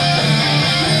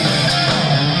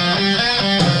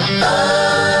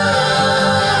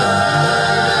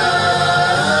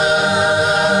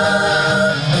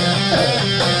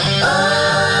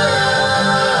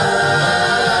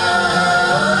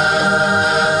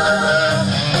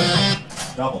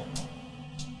 Double.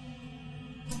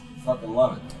 Fucking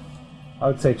love it. I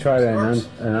would say try to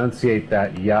enunciate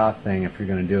that ya thing if you're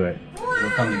going to do it.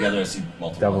 It'll come together as you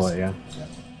multiply. Double it, yeah.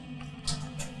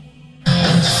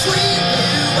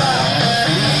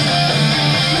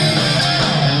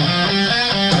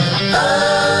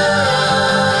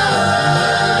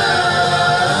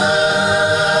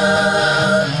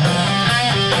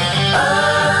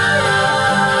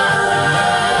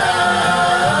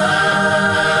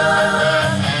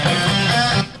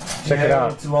 Check it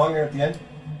out. Too long here at the end?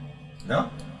 No?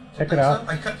 Check it out.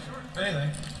 I cut short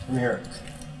anything. Let me hear it.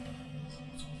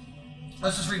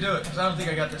 Let's just redo it, because I don't think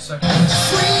I got this second. I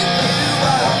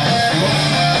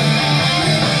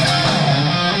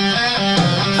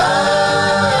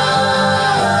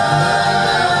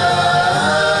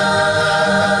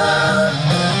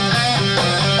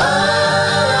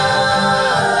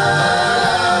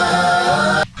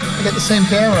got the same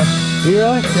camera. Do you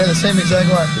really? Yeah, the same exact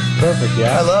one. Perfect,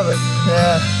 yeah. I love it.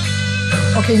 Yeah.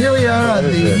 Okay, here we are on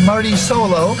What is the it? Marty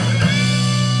solo. 2,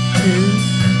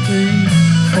 3,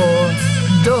 4.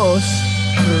 Dos.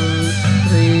 2,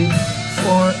 3,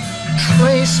 4.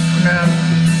 Trace. Now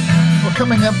we're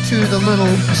coming up to the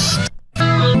little.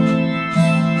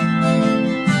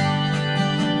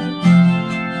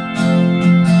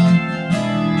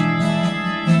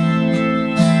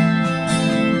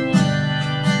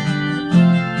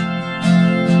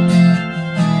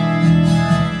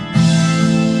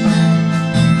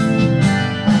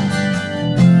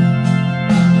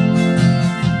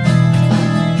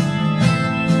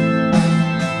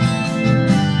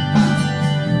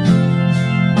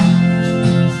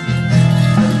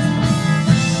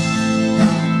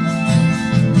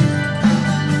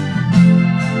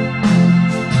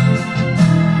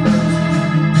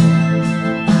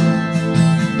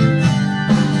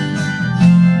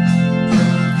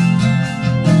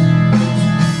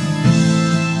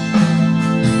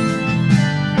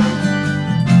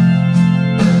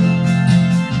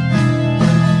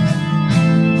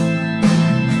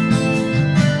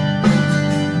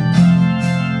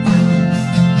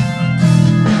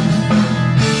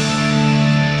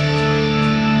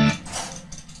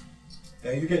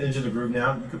 Yeah, you're getting into the groove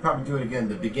now. You could probably do it again.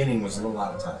 The beginning was a little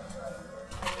out of time.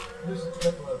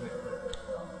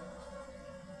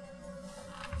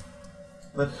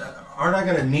 But aren't I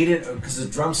going to need it? Because the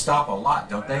drums stop a lot,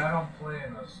 don't they? I don't play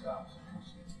in those stops.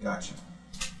 Gotcha.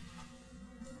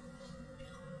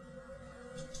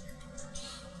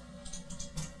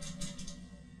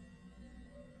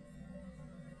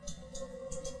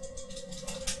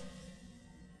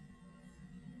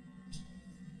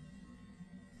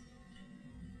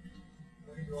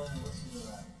 Let me go in and listen to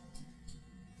that.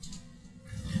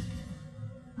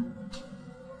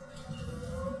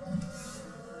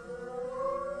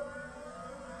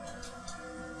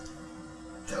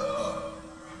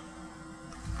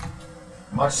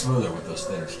 Much smoother with those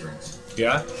thinner strings.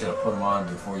 Yeah? Should have put them on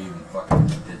before you even fucking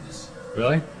did this.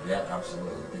 Really? Yeah,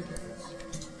 absolutely. Big difference.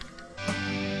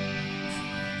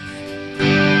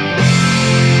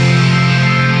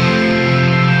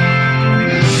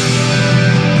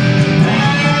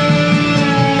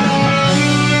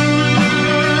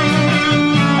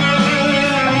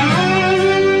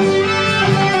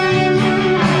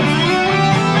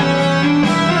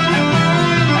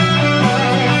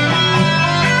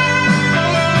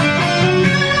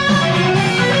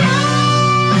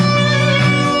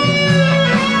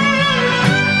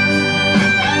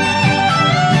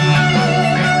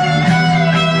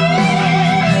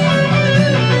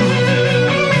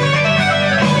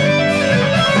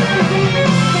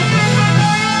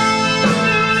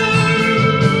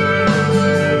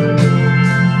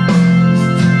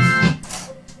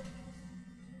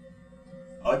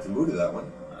 like the mood of that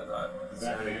one. I thought it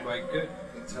sounded quite good.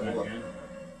 Let's have a look. Ooh,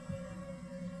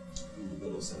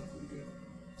 that'll sound pretty good.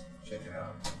 Check it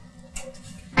out.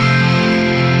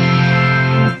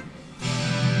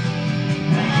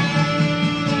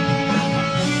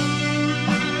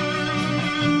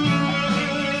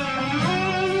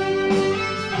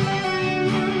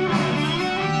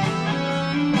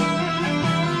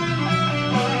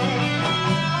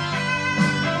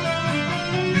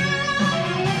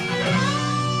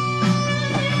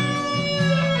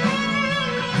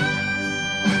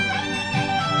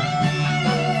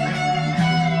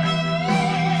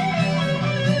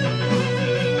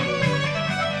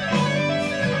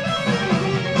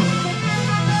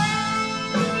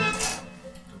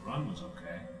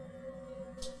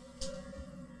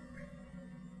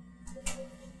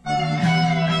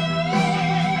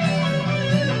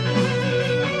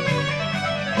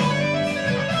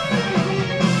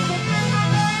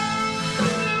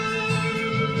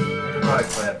 Probably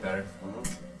play it better.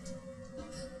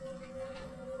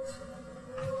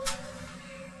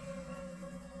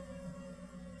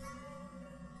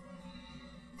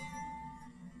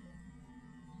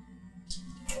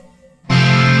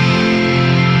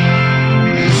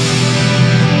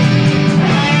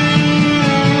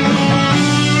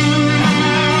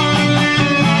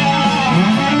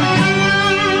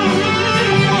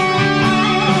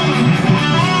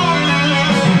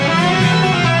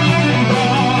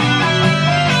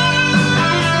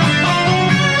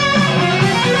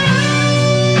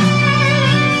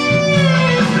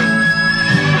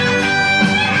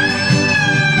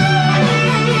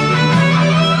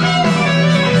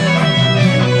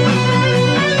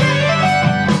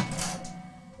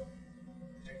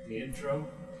 The intro?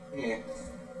 Yeah.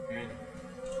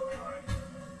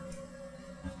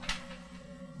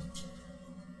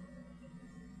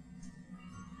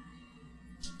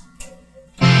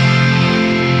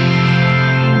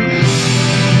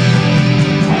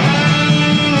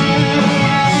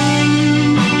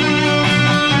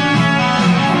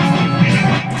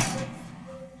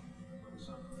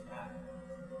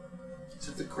 Is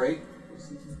it the crate?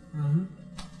 Mm-hmm.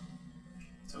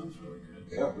 Sounds really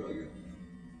good. Yeah, really good.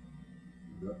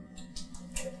 Yep.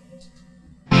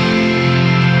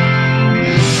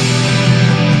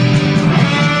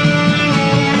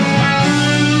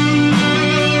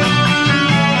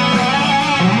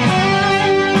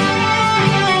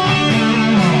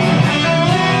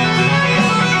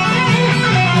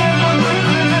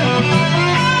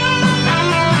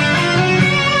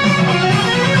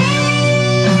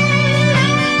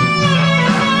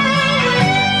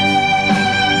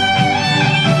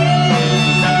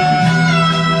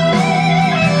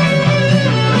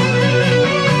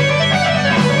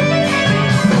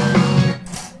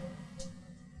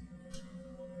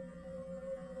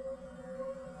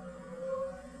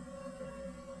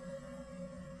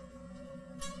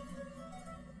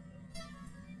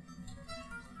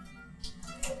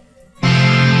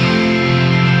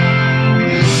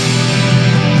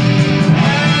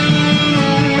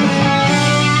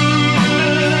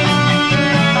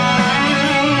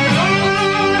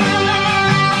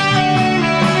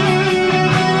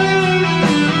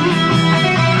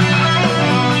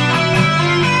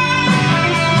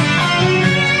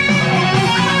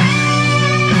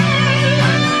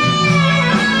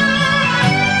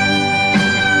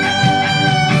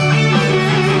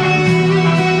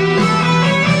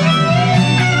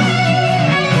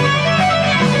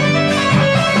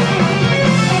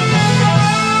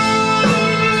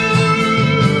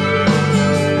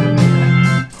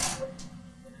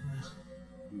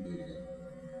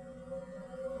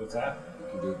 What's that? You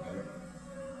can do it better.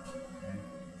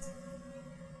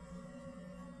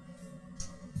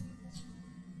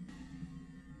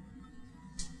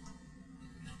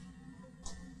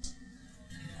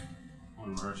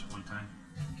 One verse at one time.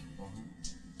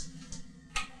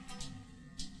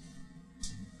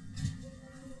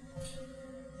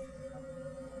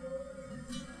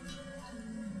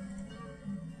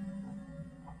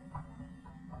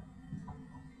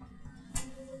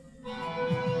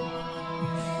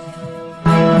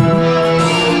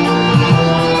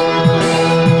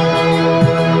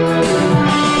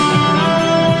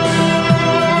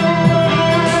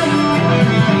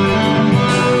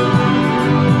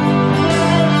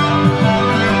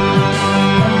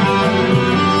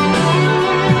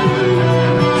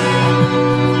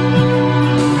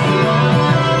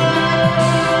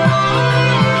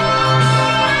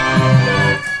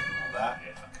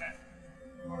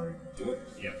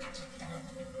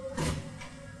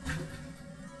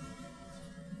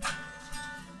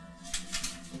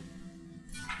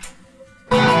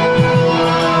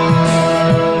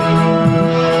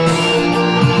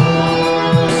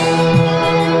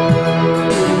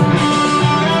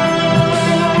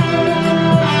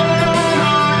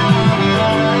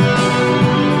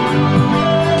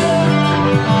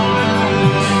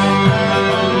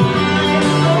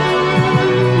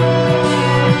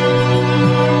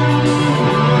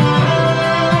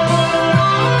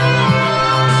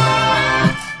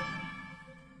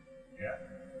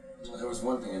 was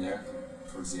one thing in there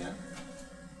towards the end.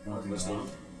 One thing Listening. wrong.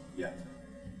 Yeah.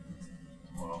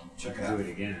 Well, Check do it out. it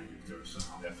again. There was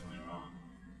something definitely wrong.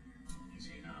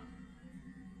 Easy enough.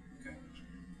 Okay.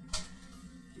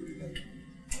 Do it again.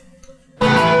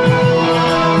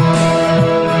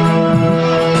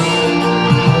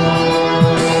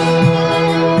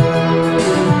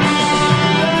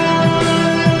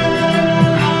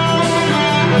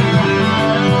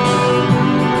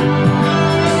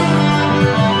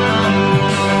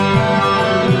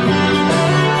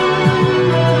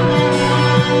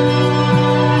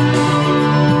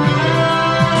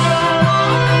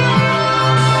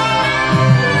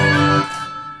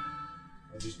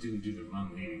 I just didn't do the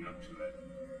run leading up to it.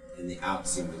 And the out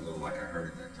seemed a little like I heard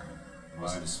it that time. It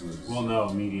wasn't as smooth as... We'll know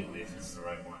immediately if it's the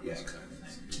right one. Yeah, exactly.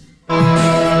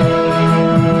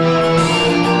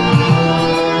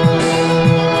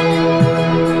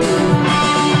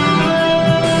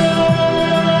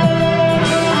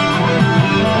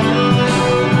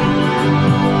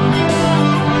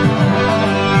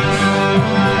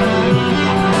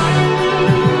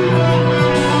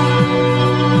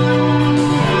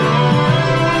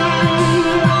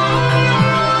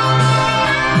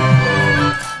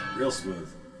 Real smooth.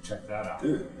 Check that out.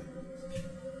 Dude.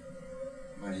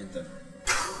 Might hit the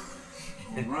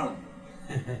home run.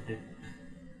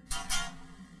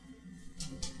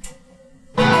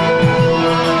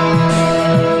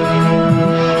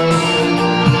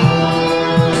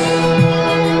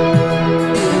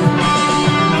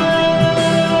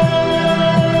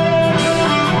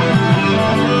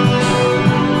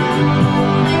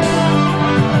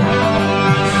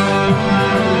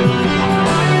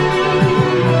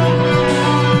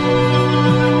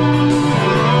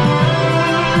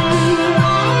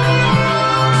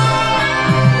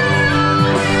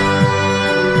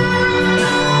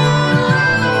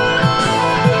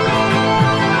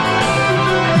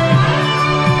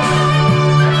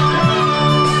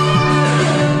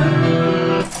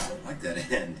 I like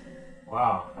that end.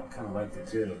 Wow, I kind of liked it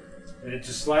too. And it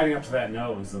just sliding up to that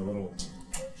note was a little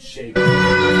shake. I'll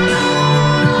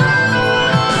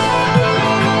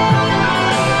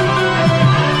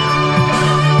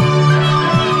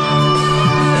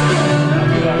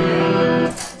do that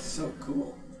again. So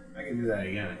cool. I can do that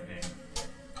again, I think.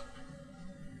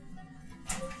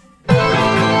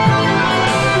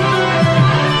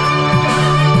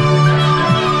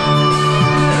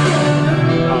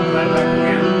 Oh, play it back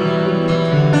again.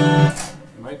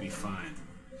 It might be fine.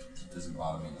 It doesn't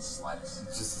bother me in the slightest.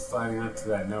 It's just sliding up to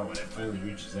that note. When it finally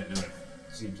reaches that note,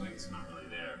 it seems like it's not really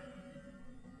there.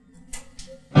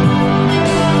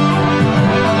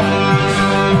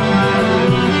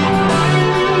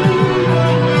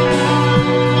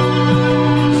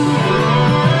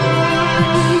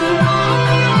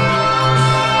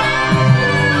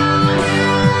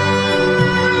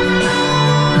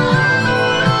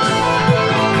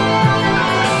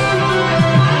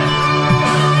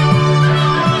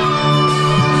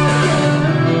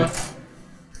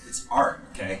 It's art,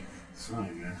 okay? It's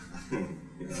fine, man.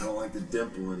 I don't like the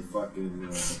dimple in fucking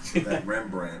that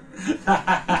Rembrandt.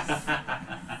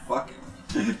 Fuck it.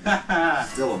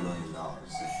 Still $1 million.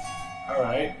 All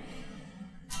right.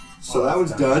 So that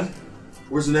one's done.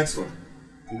 Where's the next one?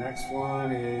 The next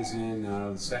one is in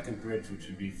the second bridge, which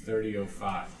would be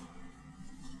 3005.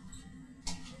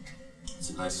 It's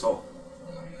a nice solo.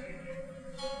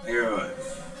 Here it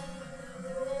is.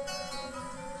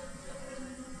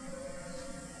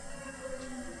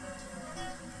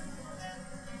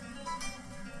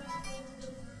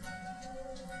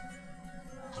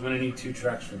 I'm gonna need 2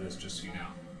 tracks for this, just so you know.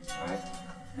 Alright.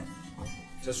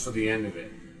 Just for the end of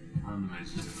it.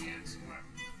 Harmonizes at the end somewhere.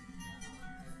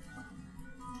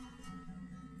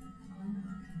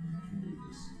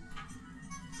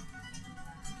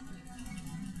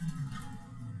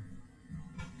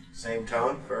 Same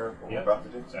tone for what we're Yep, about to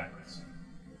do? exactly.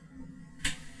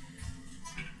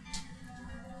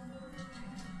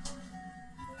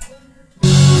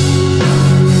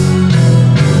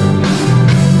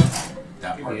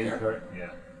 That Give part me there. input, yeah.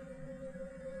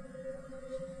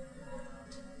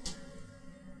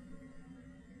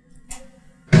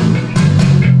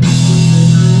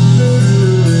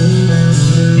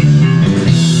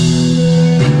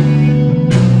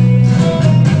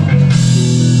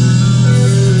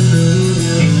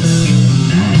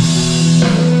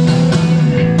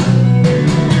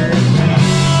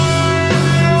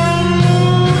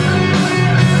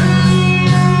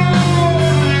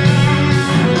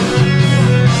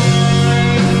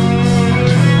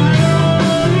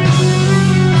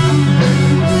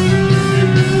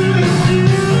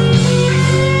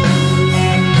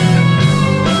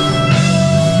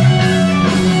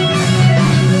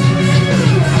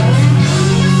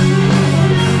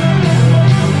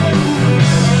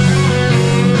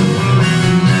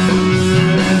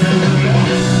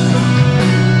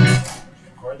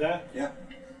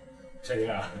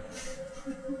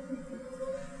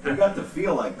 You got the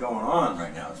feel like going on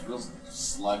right now. It's real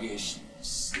sluggish,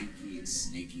 sleepy, and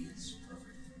snaky. It's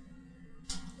perfect.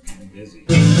 I'm busy.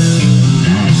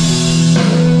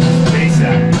 Bass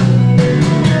out.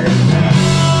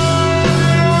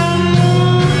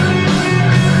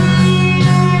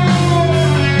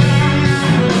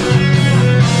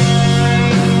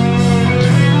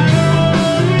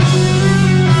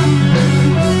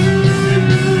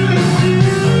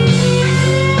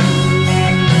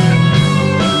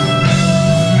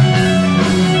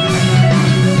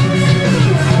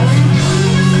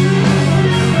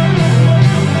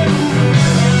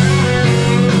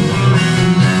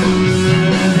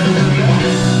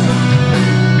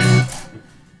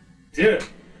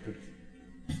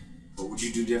 What would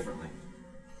you do differently?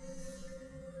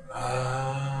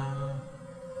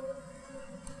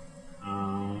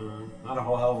 Not a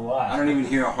whole hell of a lot. I don't even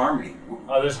hear a harmony.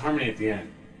 Oh, there's harmony at the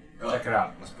end. Check it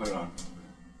out. Let's put it on.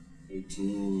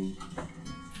 18.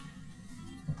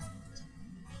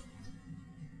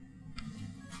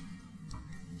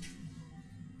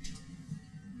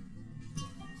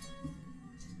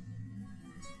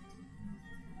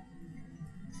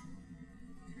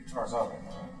 Guitar's up.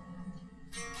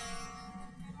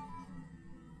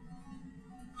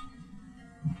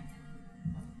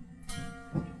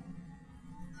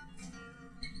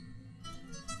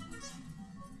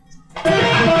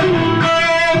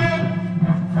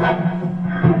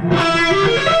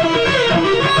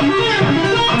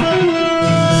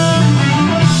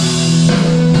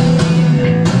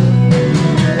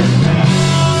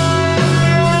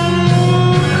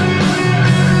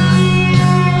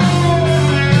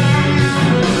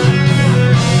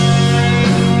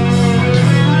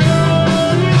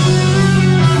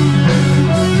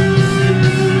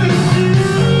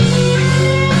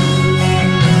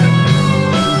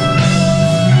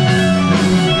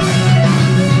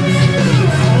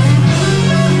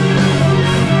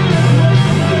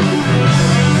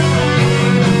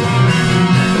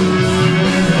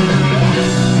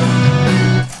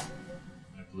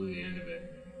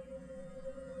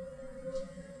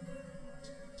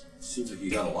 Seems like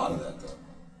you got a lot of that, though.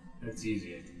 That's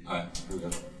easy. Alright, here we go.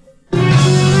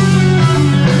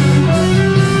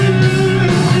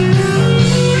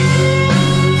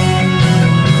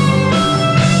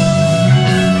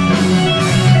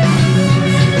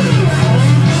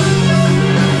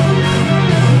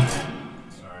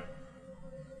 Sorry.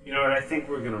 You know what? I think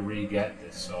we're going to re-get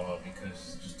this solo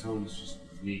because just tone is just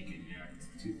weak in here. It's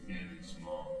too thin and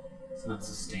small. It's not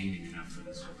sustaining enough for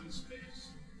this open space.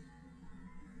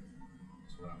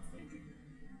 That's what I'm thinking.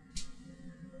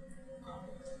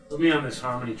 Put me on this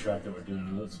harmony track that we're doing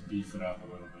and let's beef it up a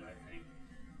little bit, I think.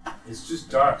 It's just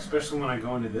dark, especially when I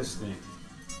go into this thing.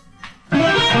 It's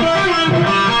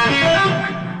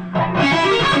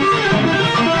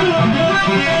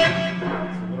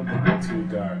a little bit too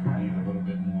dark. I need a little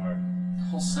bit more. The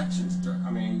whole section's dark. I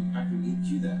mean, I can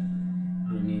EQ that.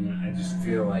 I mean, I just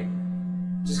feel like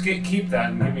just keep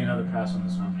that and give me another pass on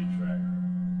this harmony track.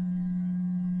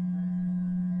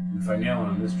 And if I nail it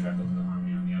on this track, I'll do the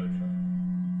harmony on the other track.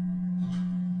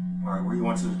 Alright, where you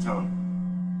want to the tone?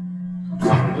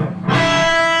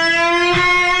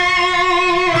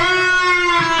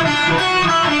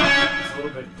 It's a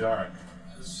little bit dark.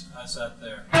 How's that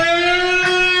there?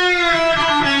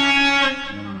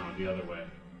 No, the other way.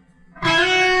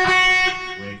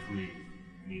 Way clean.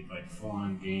 You need like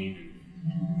full-on gain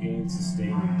and gain,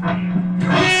 sustain, and gain.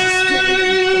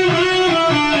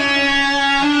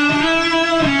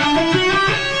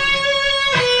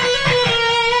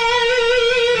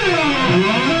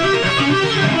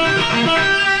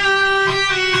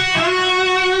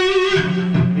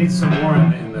 Need some more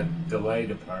in the delay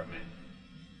department.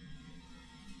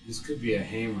 This could be a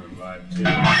Hamer vibe too.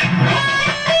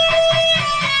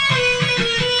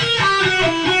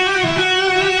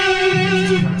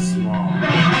 It's kind of small.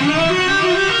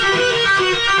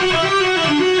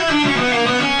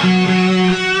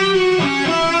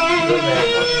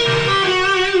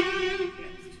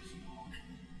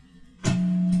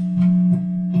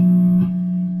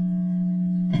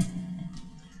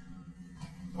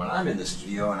 When I'm in the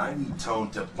studio and I need tone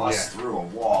to bust through a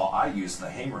wall, I use the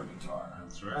Hamer guitar.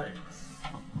 That's right.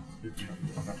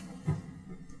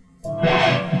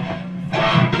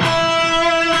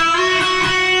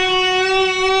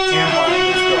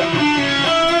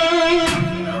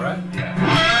 Alright? Yeah.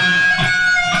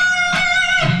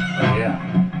 Oh, yeah.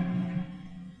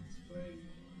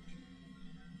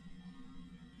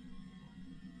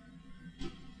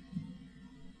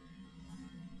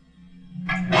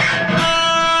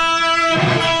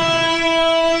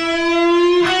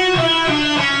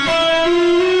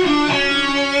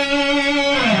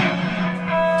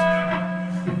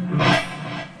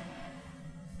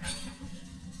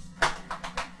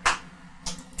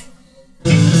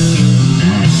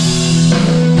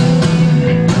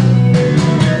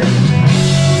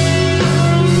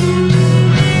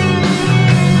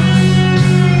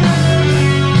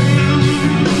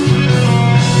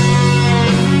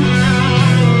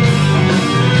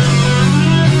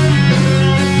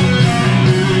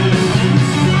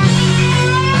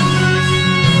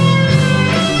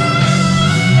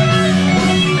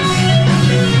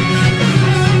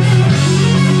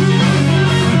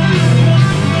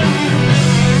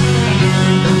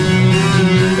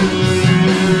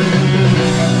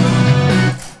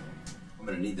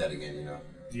 read that again, you know.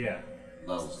 Yeah.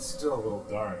 Levels. It's still a little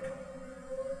dark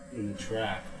in the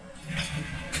track.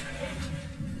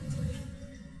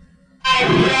 There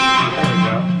we go.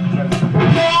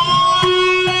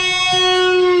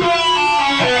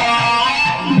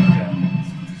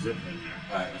 Zip in there.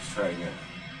 Alright, let's try it again.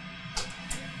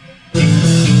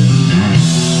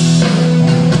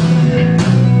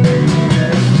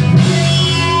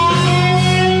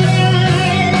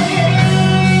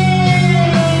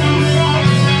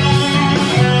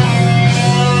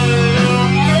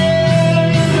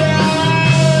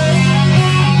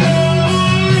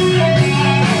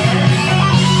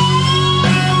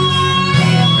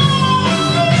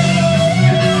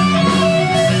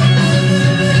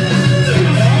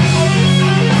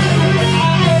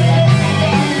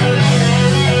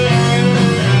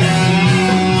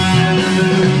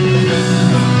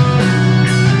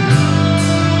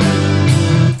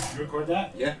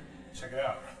 Yeah. Check it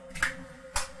out.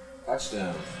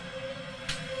 Touchdown.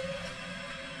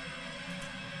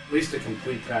 At least a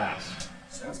complete pass.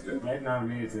 Sounds good. Might not have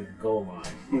made it to the goal line.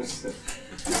 You're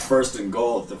first and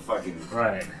goal at the fucking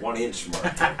Right. 1 inch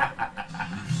mark.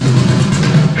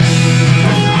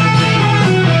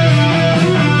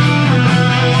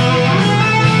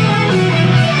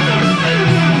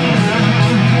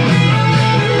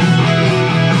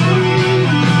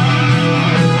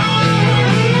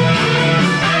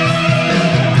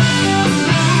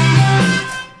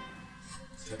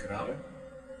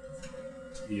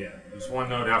 Yeah, there's one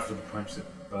note after the punch that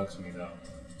bugs me though.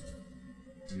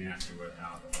 Let me ask you what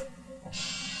out.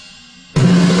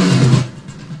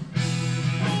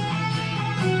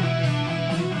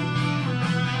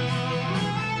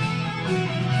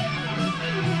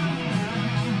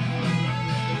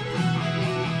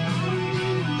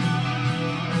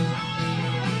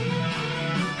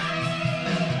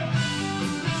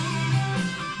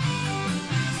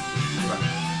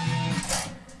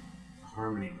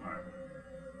 Harmony part.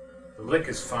 The lick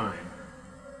is fine.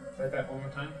 Try that one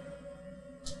more time.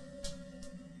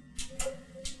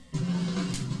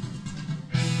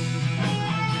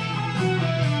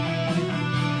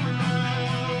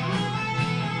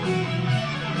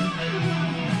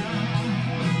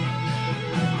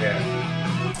 There.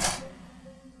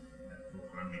 That little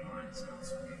harmony line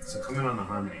sounds weird. So come in on the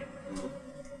harmony.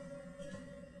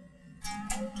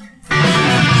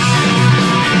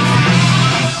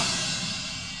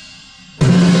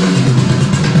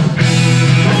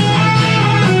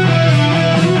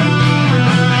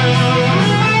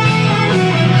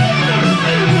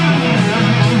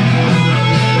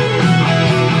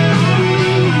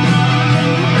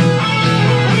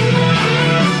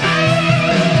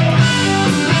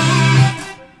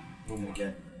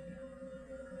 Again.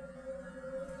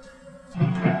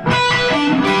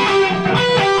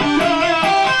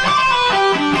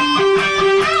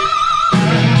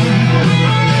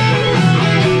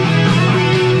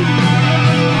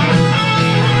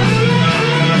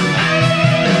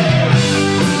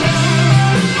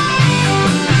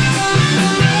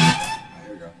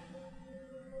 Here we go.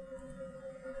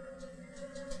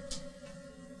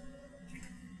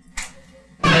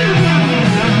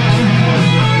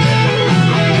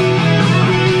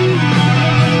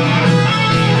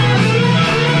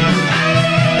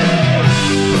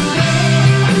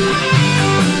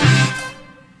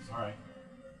 Sorry.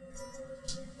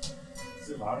 Is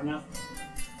it loud enough?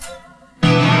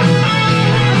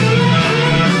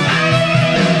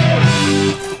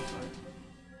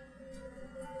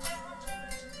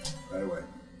 Right away.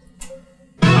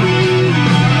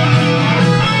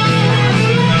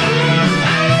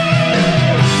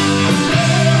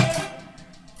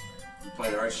 You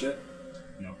playing the right shit?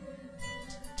 No.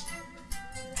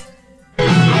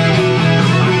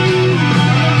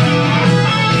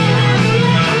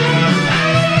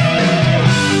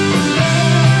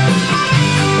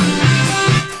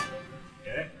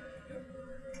 Get it?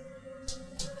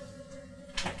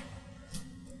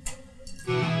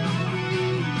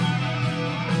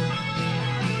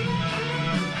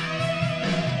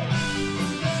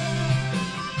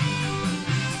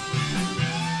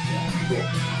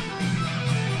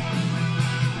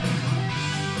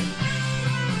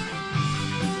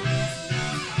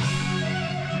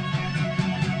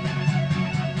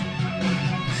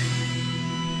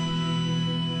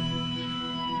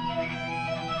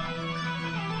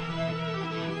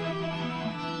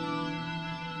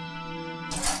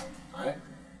 Alright.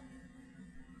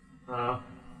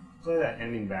 Play that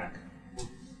ending back.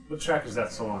 What track is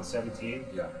that solo on? 17?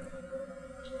 Yeah.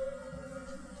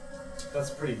 That's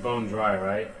pretty bone dry,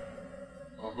 right?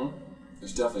 Mm-hmm.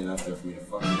 There's definitely enough there for me to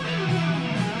fuck with.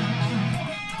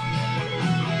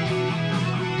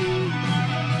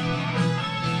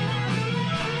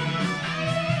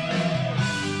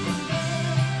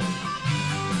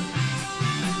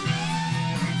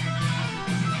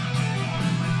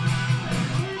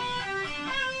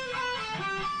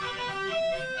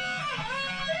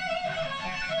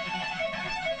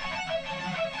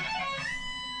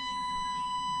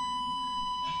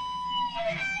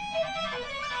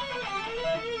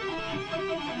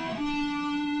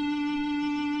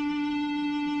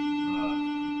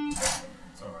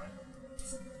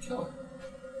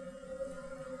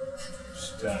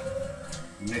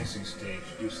 mixing stage.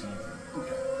 Do something.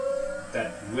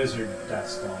 That wizard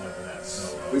dust all over that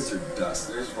solo. Wizard dust.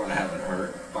 There's one I haven't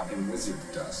heard. Fucking wizard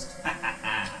dust.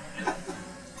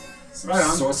 Some Right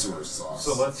on. sorcerer sauce.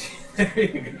 So let's. There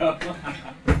you go.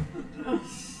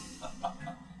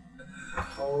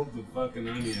 Hold the fucking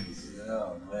onions.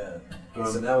 Oh man.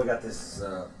 Okay, so now we got this.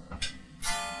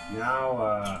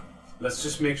 Now, let's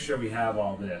just make sure we have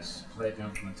all this. Play it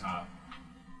down from the top,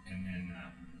 and then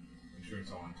make sure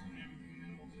it's all in tune and everything, and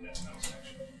then we'll do that middle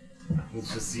section.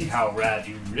 Let's just see how rad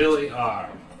you really are.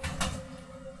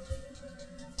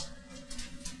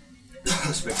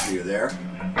 Let's make sure you're there.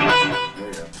 There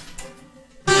you go.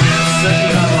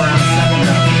 Second up around second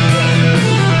up.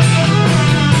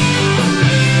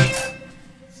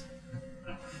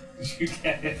 Did you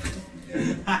get it?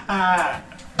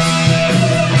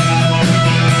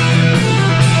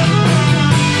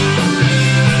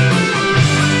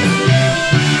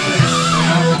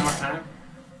 One more time.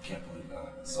 Can't believe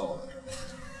that. It's all there.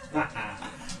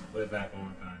 Put it back one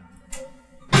more time.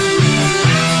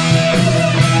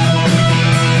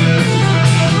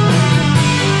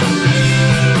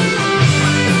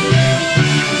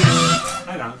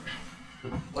 Right on.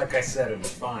 Like I said, it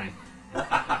was fine.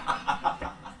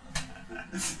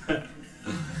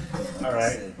 All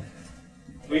right.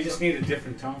 We just need a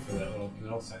different tone for that little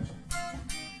middle section.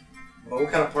 Well,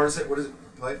 what kind of part is it? What is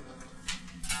it? Play?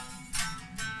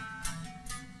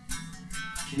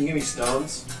 Can you give me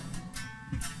stones?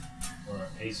 Or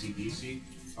AC/DC.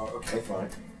 Oh, okay, fine.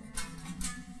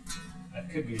 That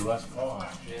could be Les Paul,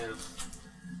 actually. Yeah.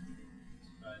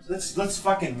 Let's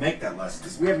fucking make that lesson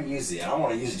because we haven't used it. I don't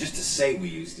want to use it just to say we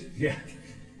used it. Yeah.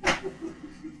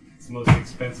 It's the most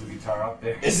expensive guitar out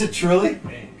there. Is it truly? I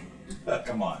think.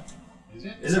 Come on. Is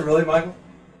it? Is it really, Michael?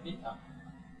 Yeah.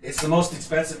 It's the most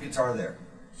expensive guitar there.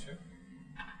 Sure.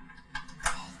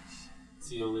 It's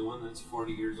the only one that's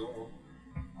 40 years old.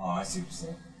 Oh, I see what you're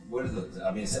saying. What are those?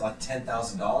 I mean, is it like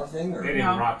 $10,000 thing or? They didn't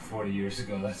No. rock 40 years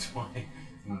ago, that's why.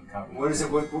 It's not copyright. What is it?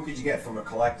 What could you get from a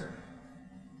collector?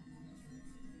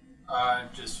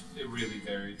 Just, it really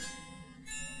varies.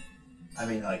 I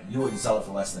mean, like you wouldn't sell it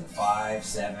for less than 5,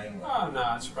 7, Oh,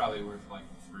 no, it's probably worth like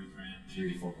 $3 grand.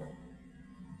 3, 4 grand.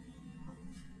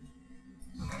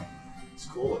 It's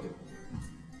cool looking.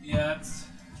 Yeah, it's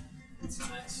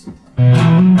nice.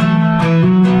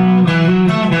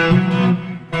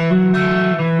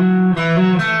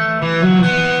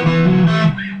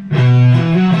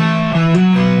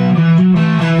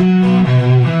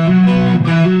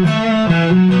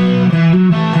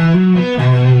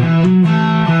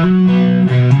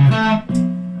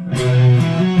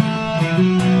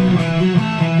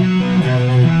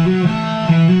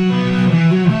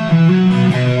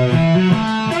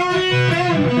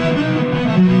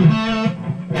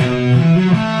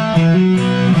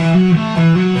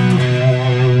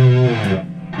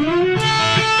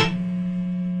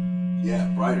 Yeah,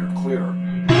 brighter, clearer.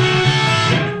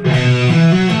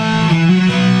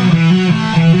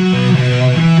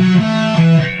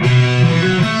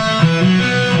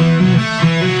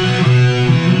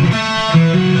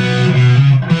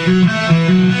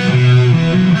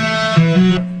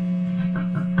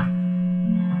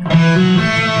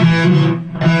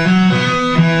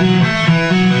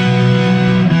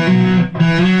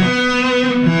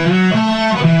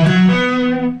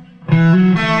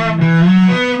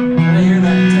 Can I hear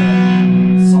that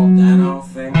Soldano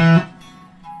thing?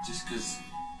 Just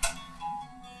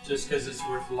because it's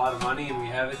worth a lot of money and we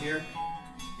have it here?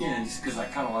 Yeah, just because I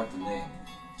kind of like the name.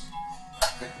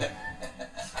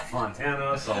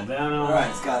 Fontana, Soldano. All right,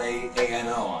 it's got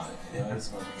A-N-O on it. You know, I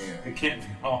just want to hear. It can't be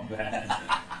all bad.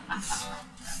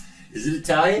 Is it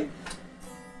Italian?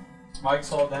 Mike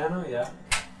Soldano, yeah.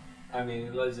 I mean,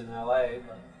 he lives in LA,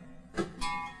 but.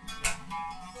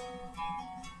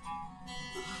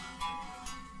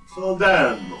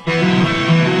 Soldano.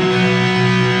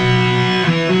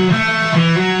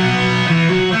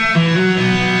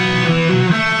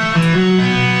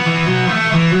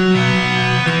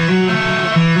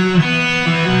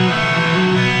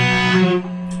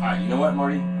 Alright, you know what,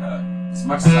 Marty? As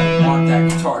much as I want that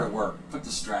guitar to work, put the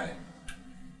Strat in.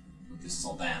 With this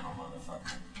Soldano,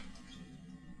 motherfucker.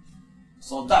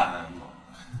 Soldano.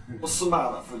 What's the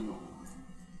matter for you?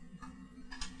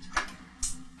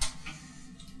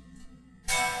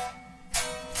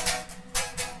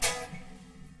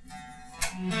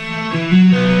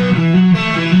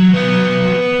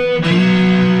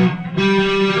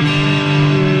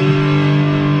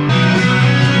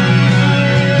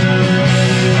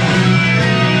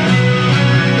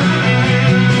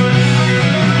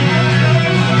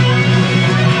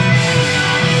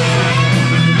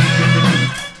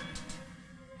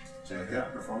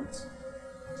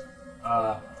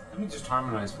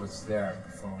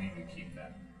 careful and even keep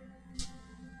that.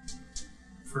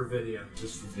 For video.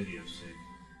 Just for video's sake.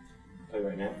 Play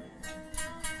right now.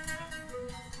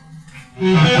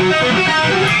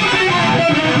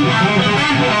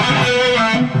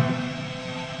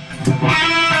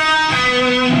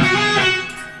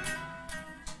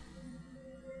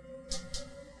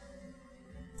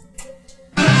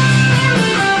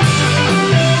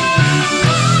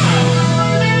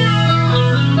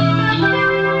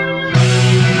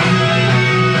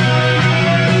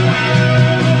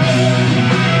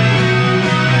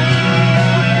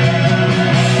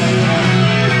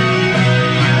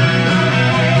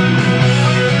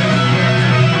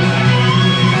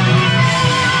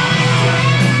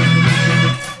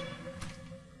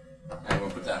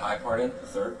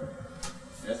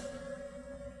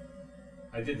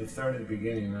 I did the third at the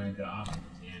beginning and then I did the opposite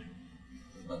at the end.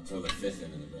 But throw the fifth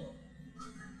in the middle.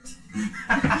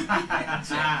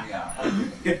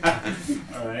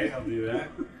 Alright, I'll do that.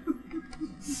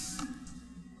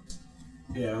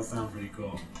 Yeah, that'll sound pretty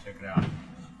cool. Check it out.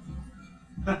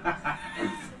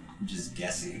 I'm just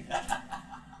guessing.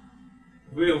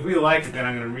 If we like it, then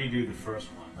I'm going to redo the first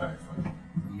one. Alright, fine.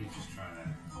 Let me just try that.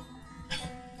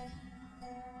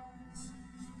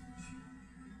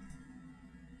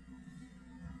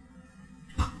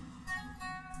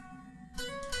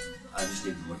 I just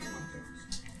need to look at one thing.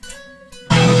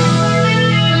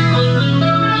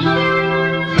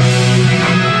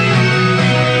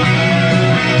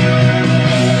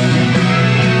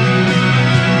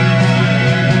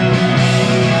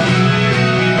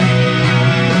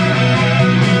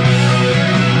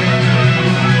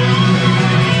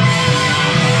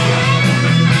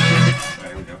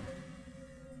 There we go.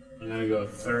 I'm going to go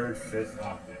third, fifth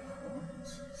octave.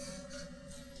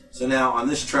 So now on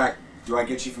this track, do I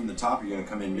get you from the top or are you going to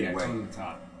come in Yeah, midway? come on the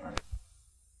top.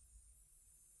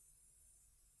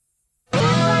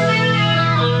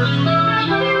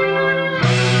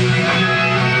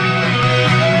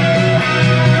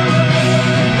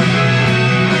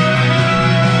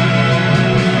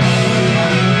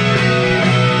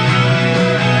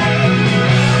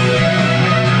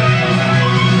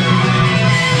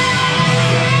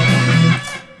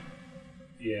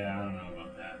 Yeah, I don't know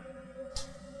about that.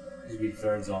 These would be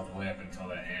thirds all the way up until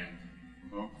that end.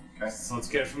 Okay. So let's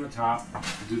get it from the top.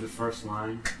 We'll do the first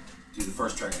line. Do the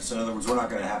first track. So in other words, we're not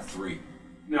going to have three.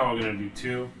 No, we're going to do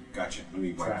two. Gotcha. Let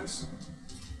me wipe Tracks. this.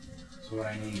 So what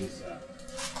I need is I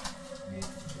need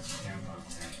this tampon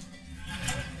thing.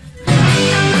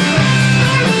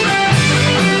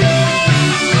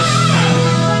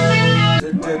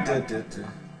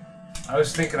 I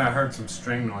was thinking I heard some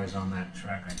string noise on that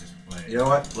track I just played. You know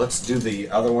what? Let's do the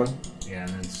other one. Yeah, and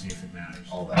then see if it matters.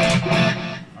 All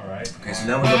that. Alright. Okay, so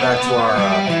now we go back to our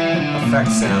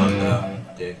effect sound,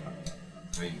 Dave.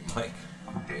 I mean, Mike.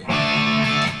 Dave.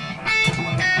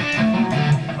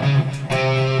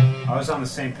 I was on the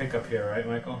same pickup here, right,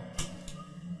 Michael?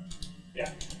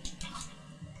 Yeah.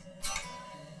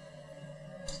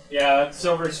 Yeah, that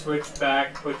silver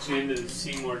switchback puts you into the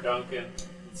Seymour Duncan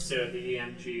instead of the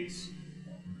EMGs.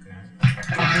 Okay.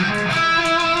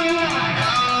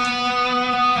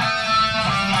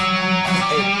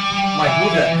 Hey, Mike,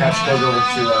 move that patch code over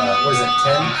to, what is it,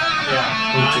 10? Yeah.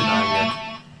 Move to 9, yeah.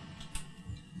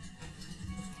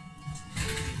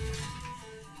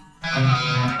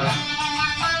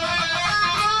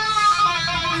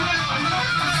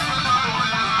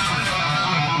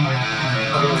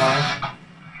 Other line.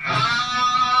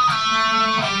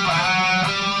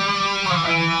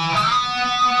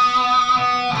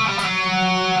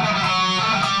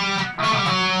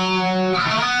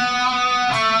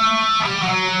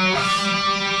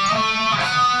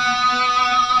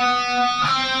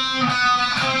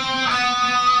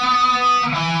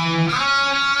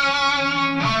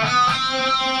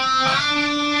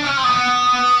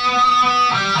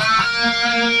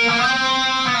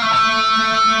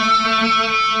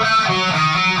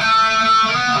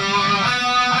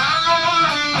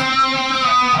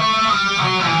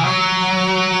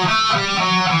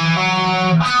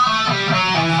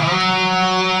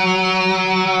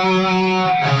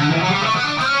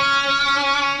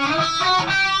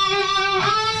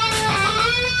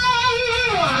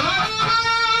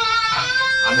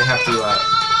 I may have to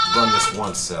run this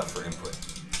once for input.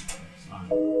 Fine.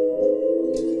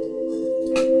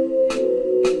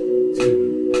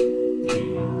 2,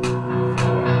 3, 4.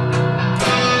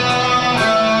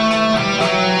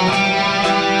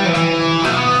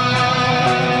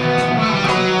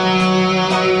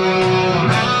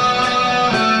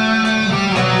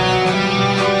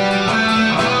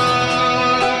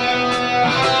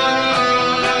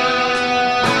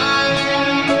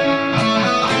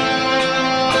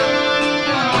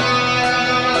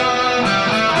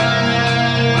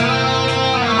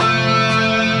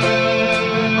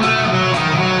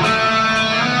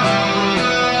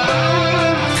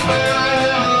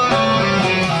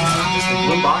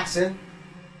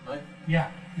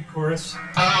 chorus.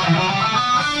 It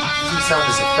doesn't sound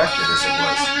as effective as it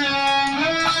was.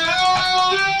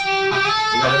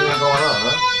 You got everything going on,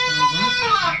 huh?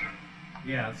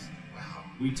 Yeah,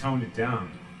 we toned it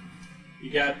down.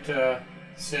 You got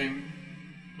sing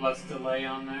less delay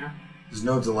on there. There's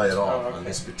no delay at all Oh, okay. on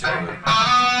this particular.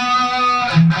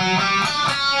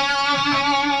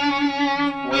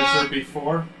 Was there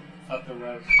before? I thought there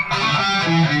was.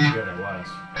 Good it was.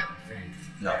 I think.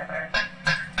 No.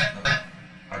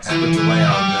 I just put delay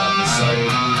on the side.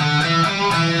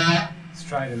 Let's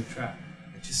try it in the track.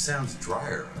 It just sounds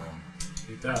drier.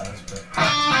 It does, but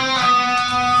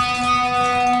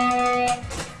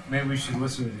maybe we should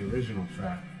listen to the original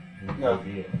track. And No.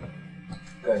 maybe it.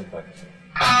 Go ahead and play it.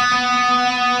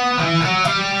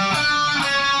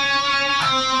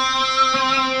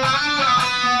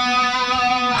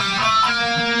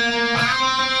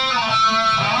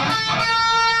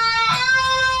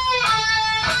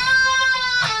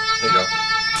 There you go.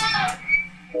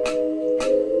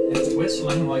 It's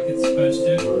whistling like it's supposed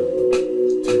to.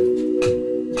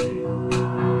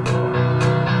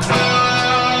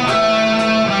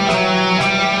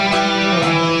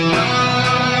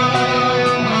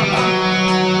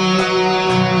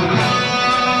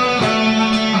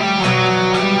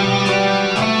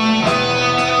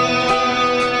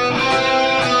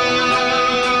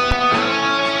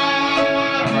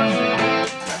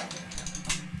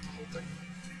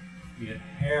 Be a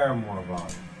hair more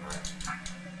volume.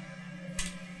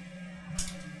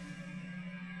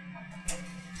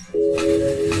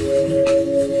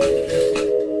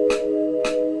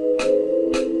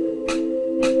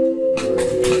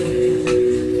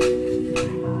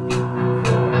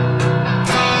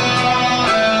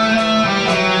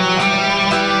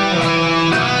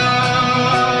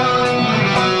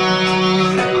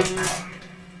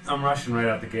 I'm rushing right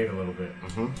out the gate a little bit.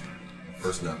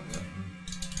 First note. Yeah.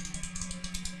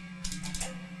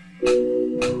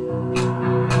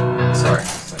 Sorry.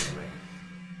 Second ring.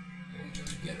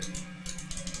 Get it.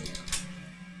 There you go.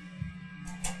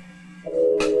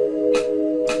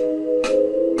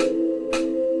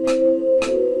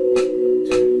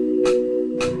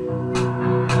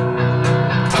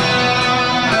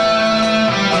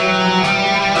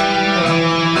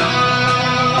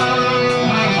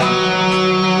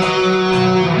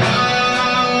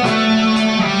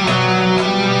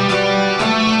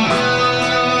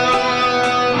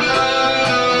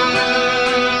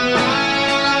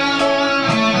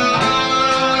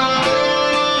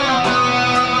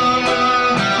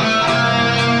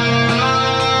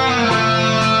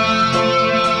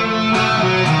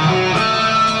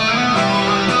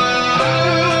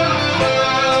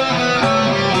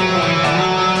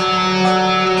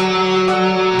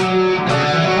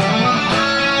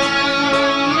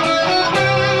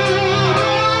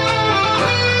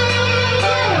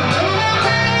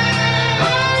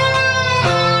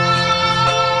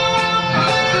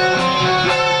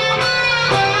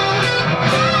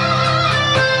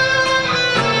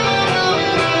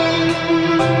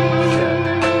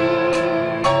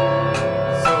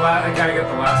 I gotta get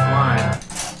the last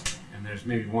line, and there's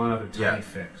maybe one other tiny Yeah.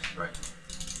 fix. Right.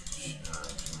 Right there.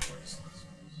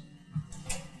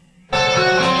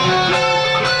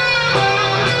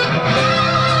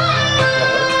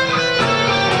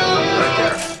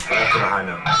 Right to the high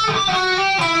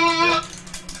note.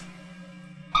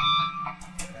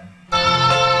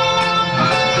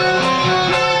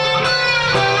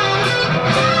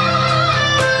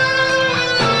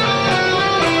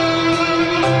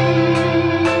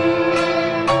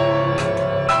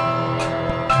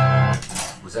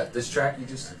 Was that this track you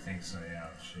just? I think so, yeah.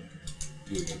 I'll shake it.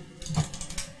 Do it again.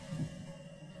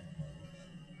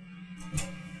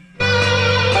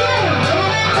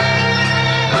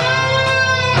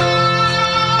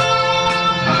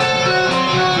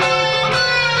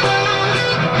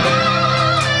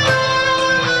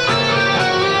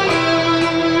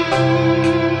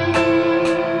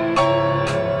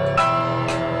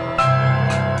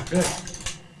 Good.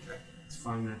 Let's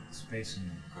find that spacing.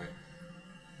 Right.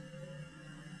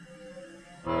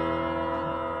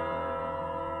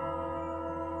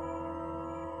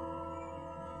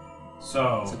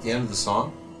 So, Is that the end of the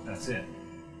song? that's it.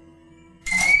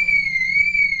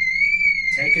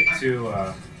 Take it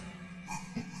to,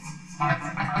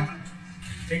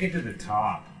 take it to the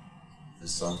top.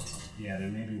 This song? Yeah, there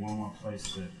may be one more place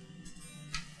to.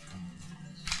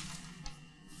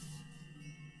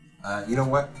 You know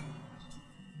what?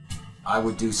 I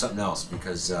would do something else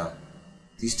because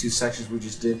these two sections we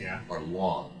just did Yeah. are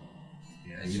long,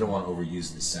 Yeah, and you don't want to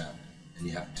overuse the sound. And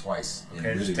you have it twice in okay,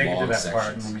 really just take it long to that sections.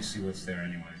 part and let me see what's there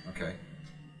anyway. Okay.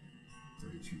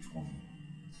 32:20.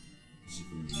 See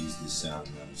if we can use this sound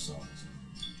in other songs.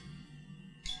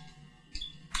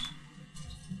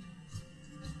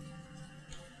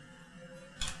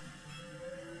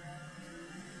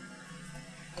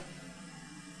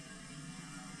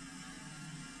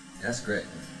 That's great.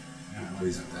 Yeah, I'm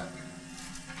pleased with that.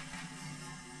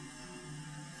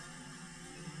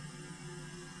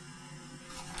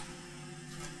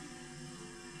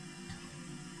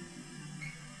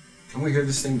 Can we hear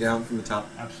this thing down from the top?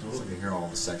 Absolutely. So we can hear all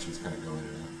the sections kind of go in and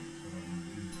out.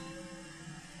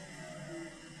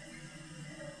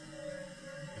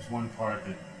 There's one part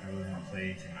that I really haven't played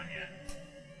anything on yet.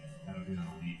 That'll be on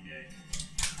the lead day.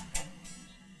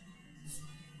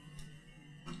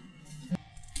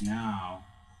 Now,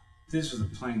 this was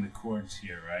playing the chords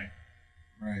here, right?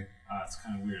 Right. It's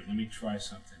kind of weird. Let me try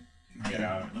something. Get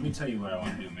out. Let me tell you what I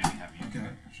want to do. Maybe have you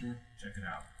Sure. check it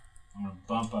out. I'm going to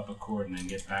bump up a chord and then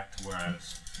get back to where I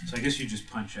was. So I guess you just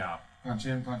punch out. Punch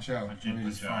in, punch out. Punch in, Let me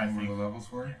just punch out, find I where the think.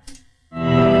 levels were. This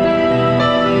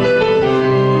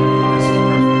is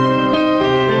perfect.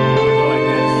 Go like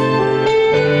this.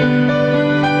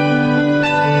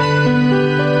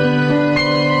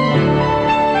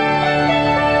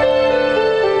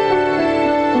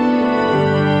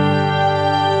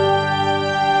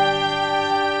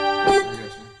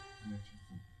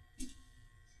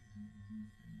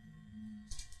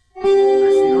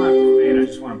 Actually, you don't have to fade. I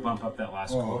just want to bump up that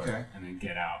last chord okay. and then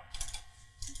get out.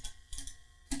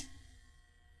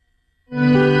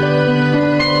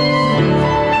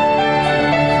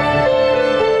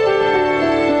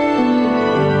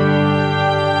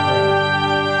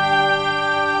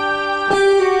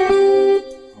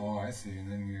 Oh, I see.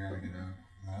 And then we gotta get out.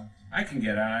 That. I can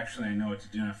get out. Actually, I know what to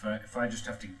do. And if I just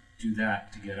have to do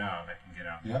that to get out, I can get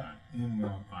out. Yep. In and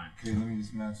out. Fine. Okay, let me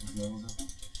just match those levels up.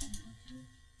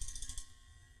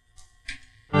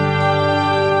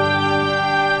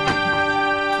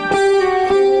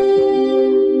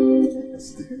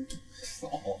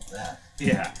 All that.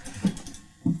 Yeah.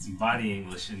 Some body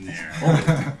English in there.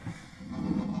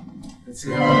 Let's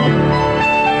go.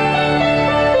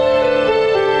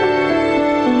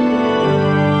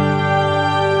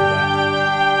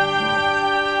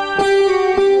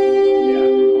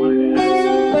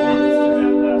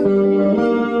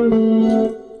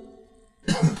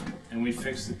 And we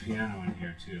fixed the piano in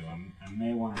here too. I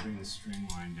may want to bring the string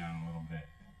line down a little bit.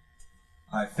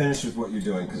 I finished with what you're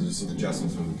doing because there's some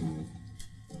adjustments when we can make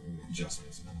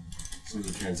adjustments. Some of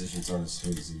the transitions aren't as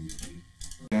smooth as they used to be.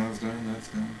 Piano's done, that's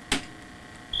done.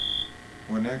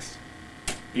 What next?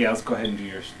 Yeah, let's go ahead and do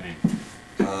your thing.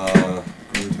 Go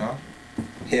to the top?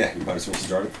 Yeah, you might as well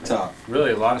start at the top.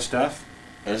 Really, a lot of stuff?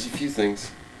 There's a few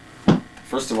things.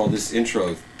 First of all, this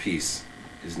intro piece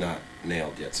is not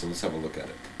nailed yet, so let's have a look at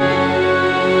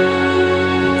it.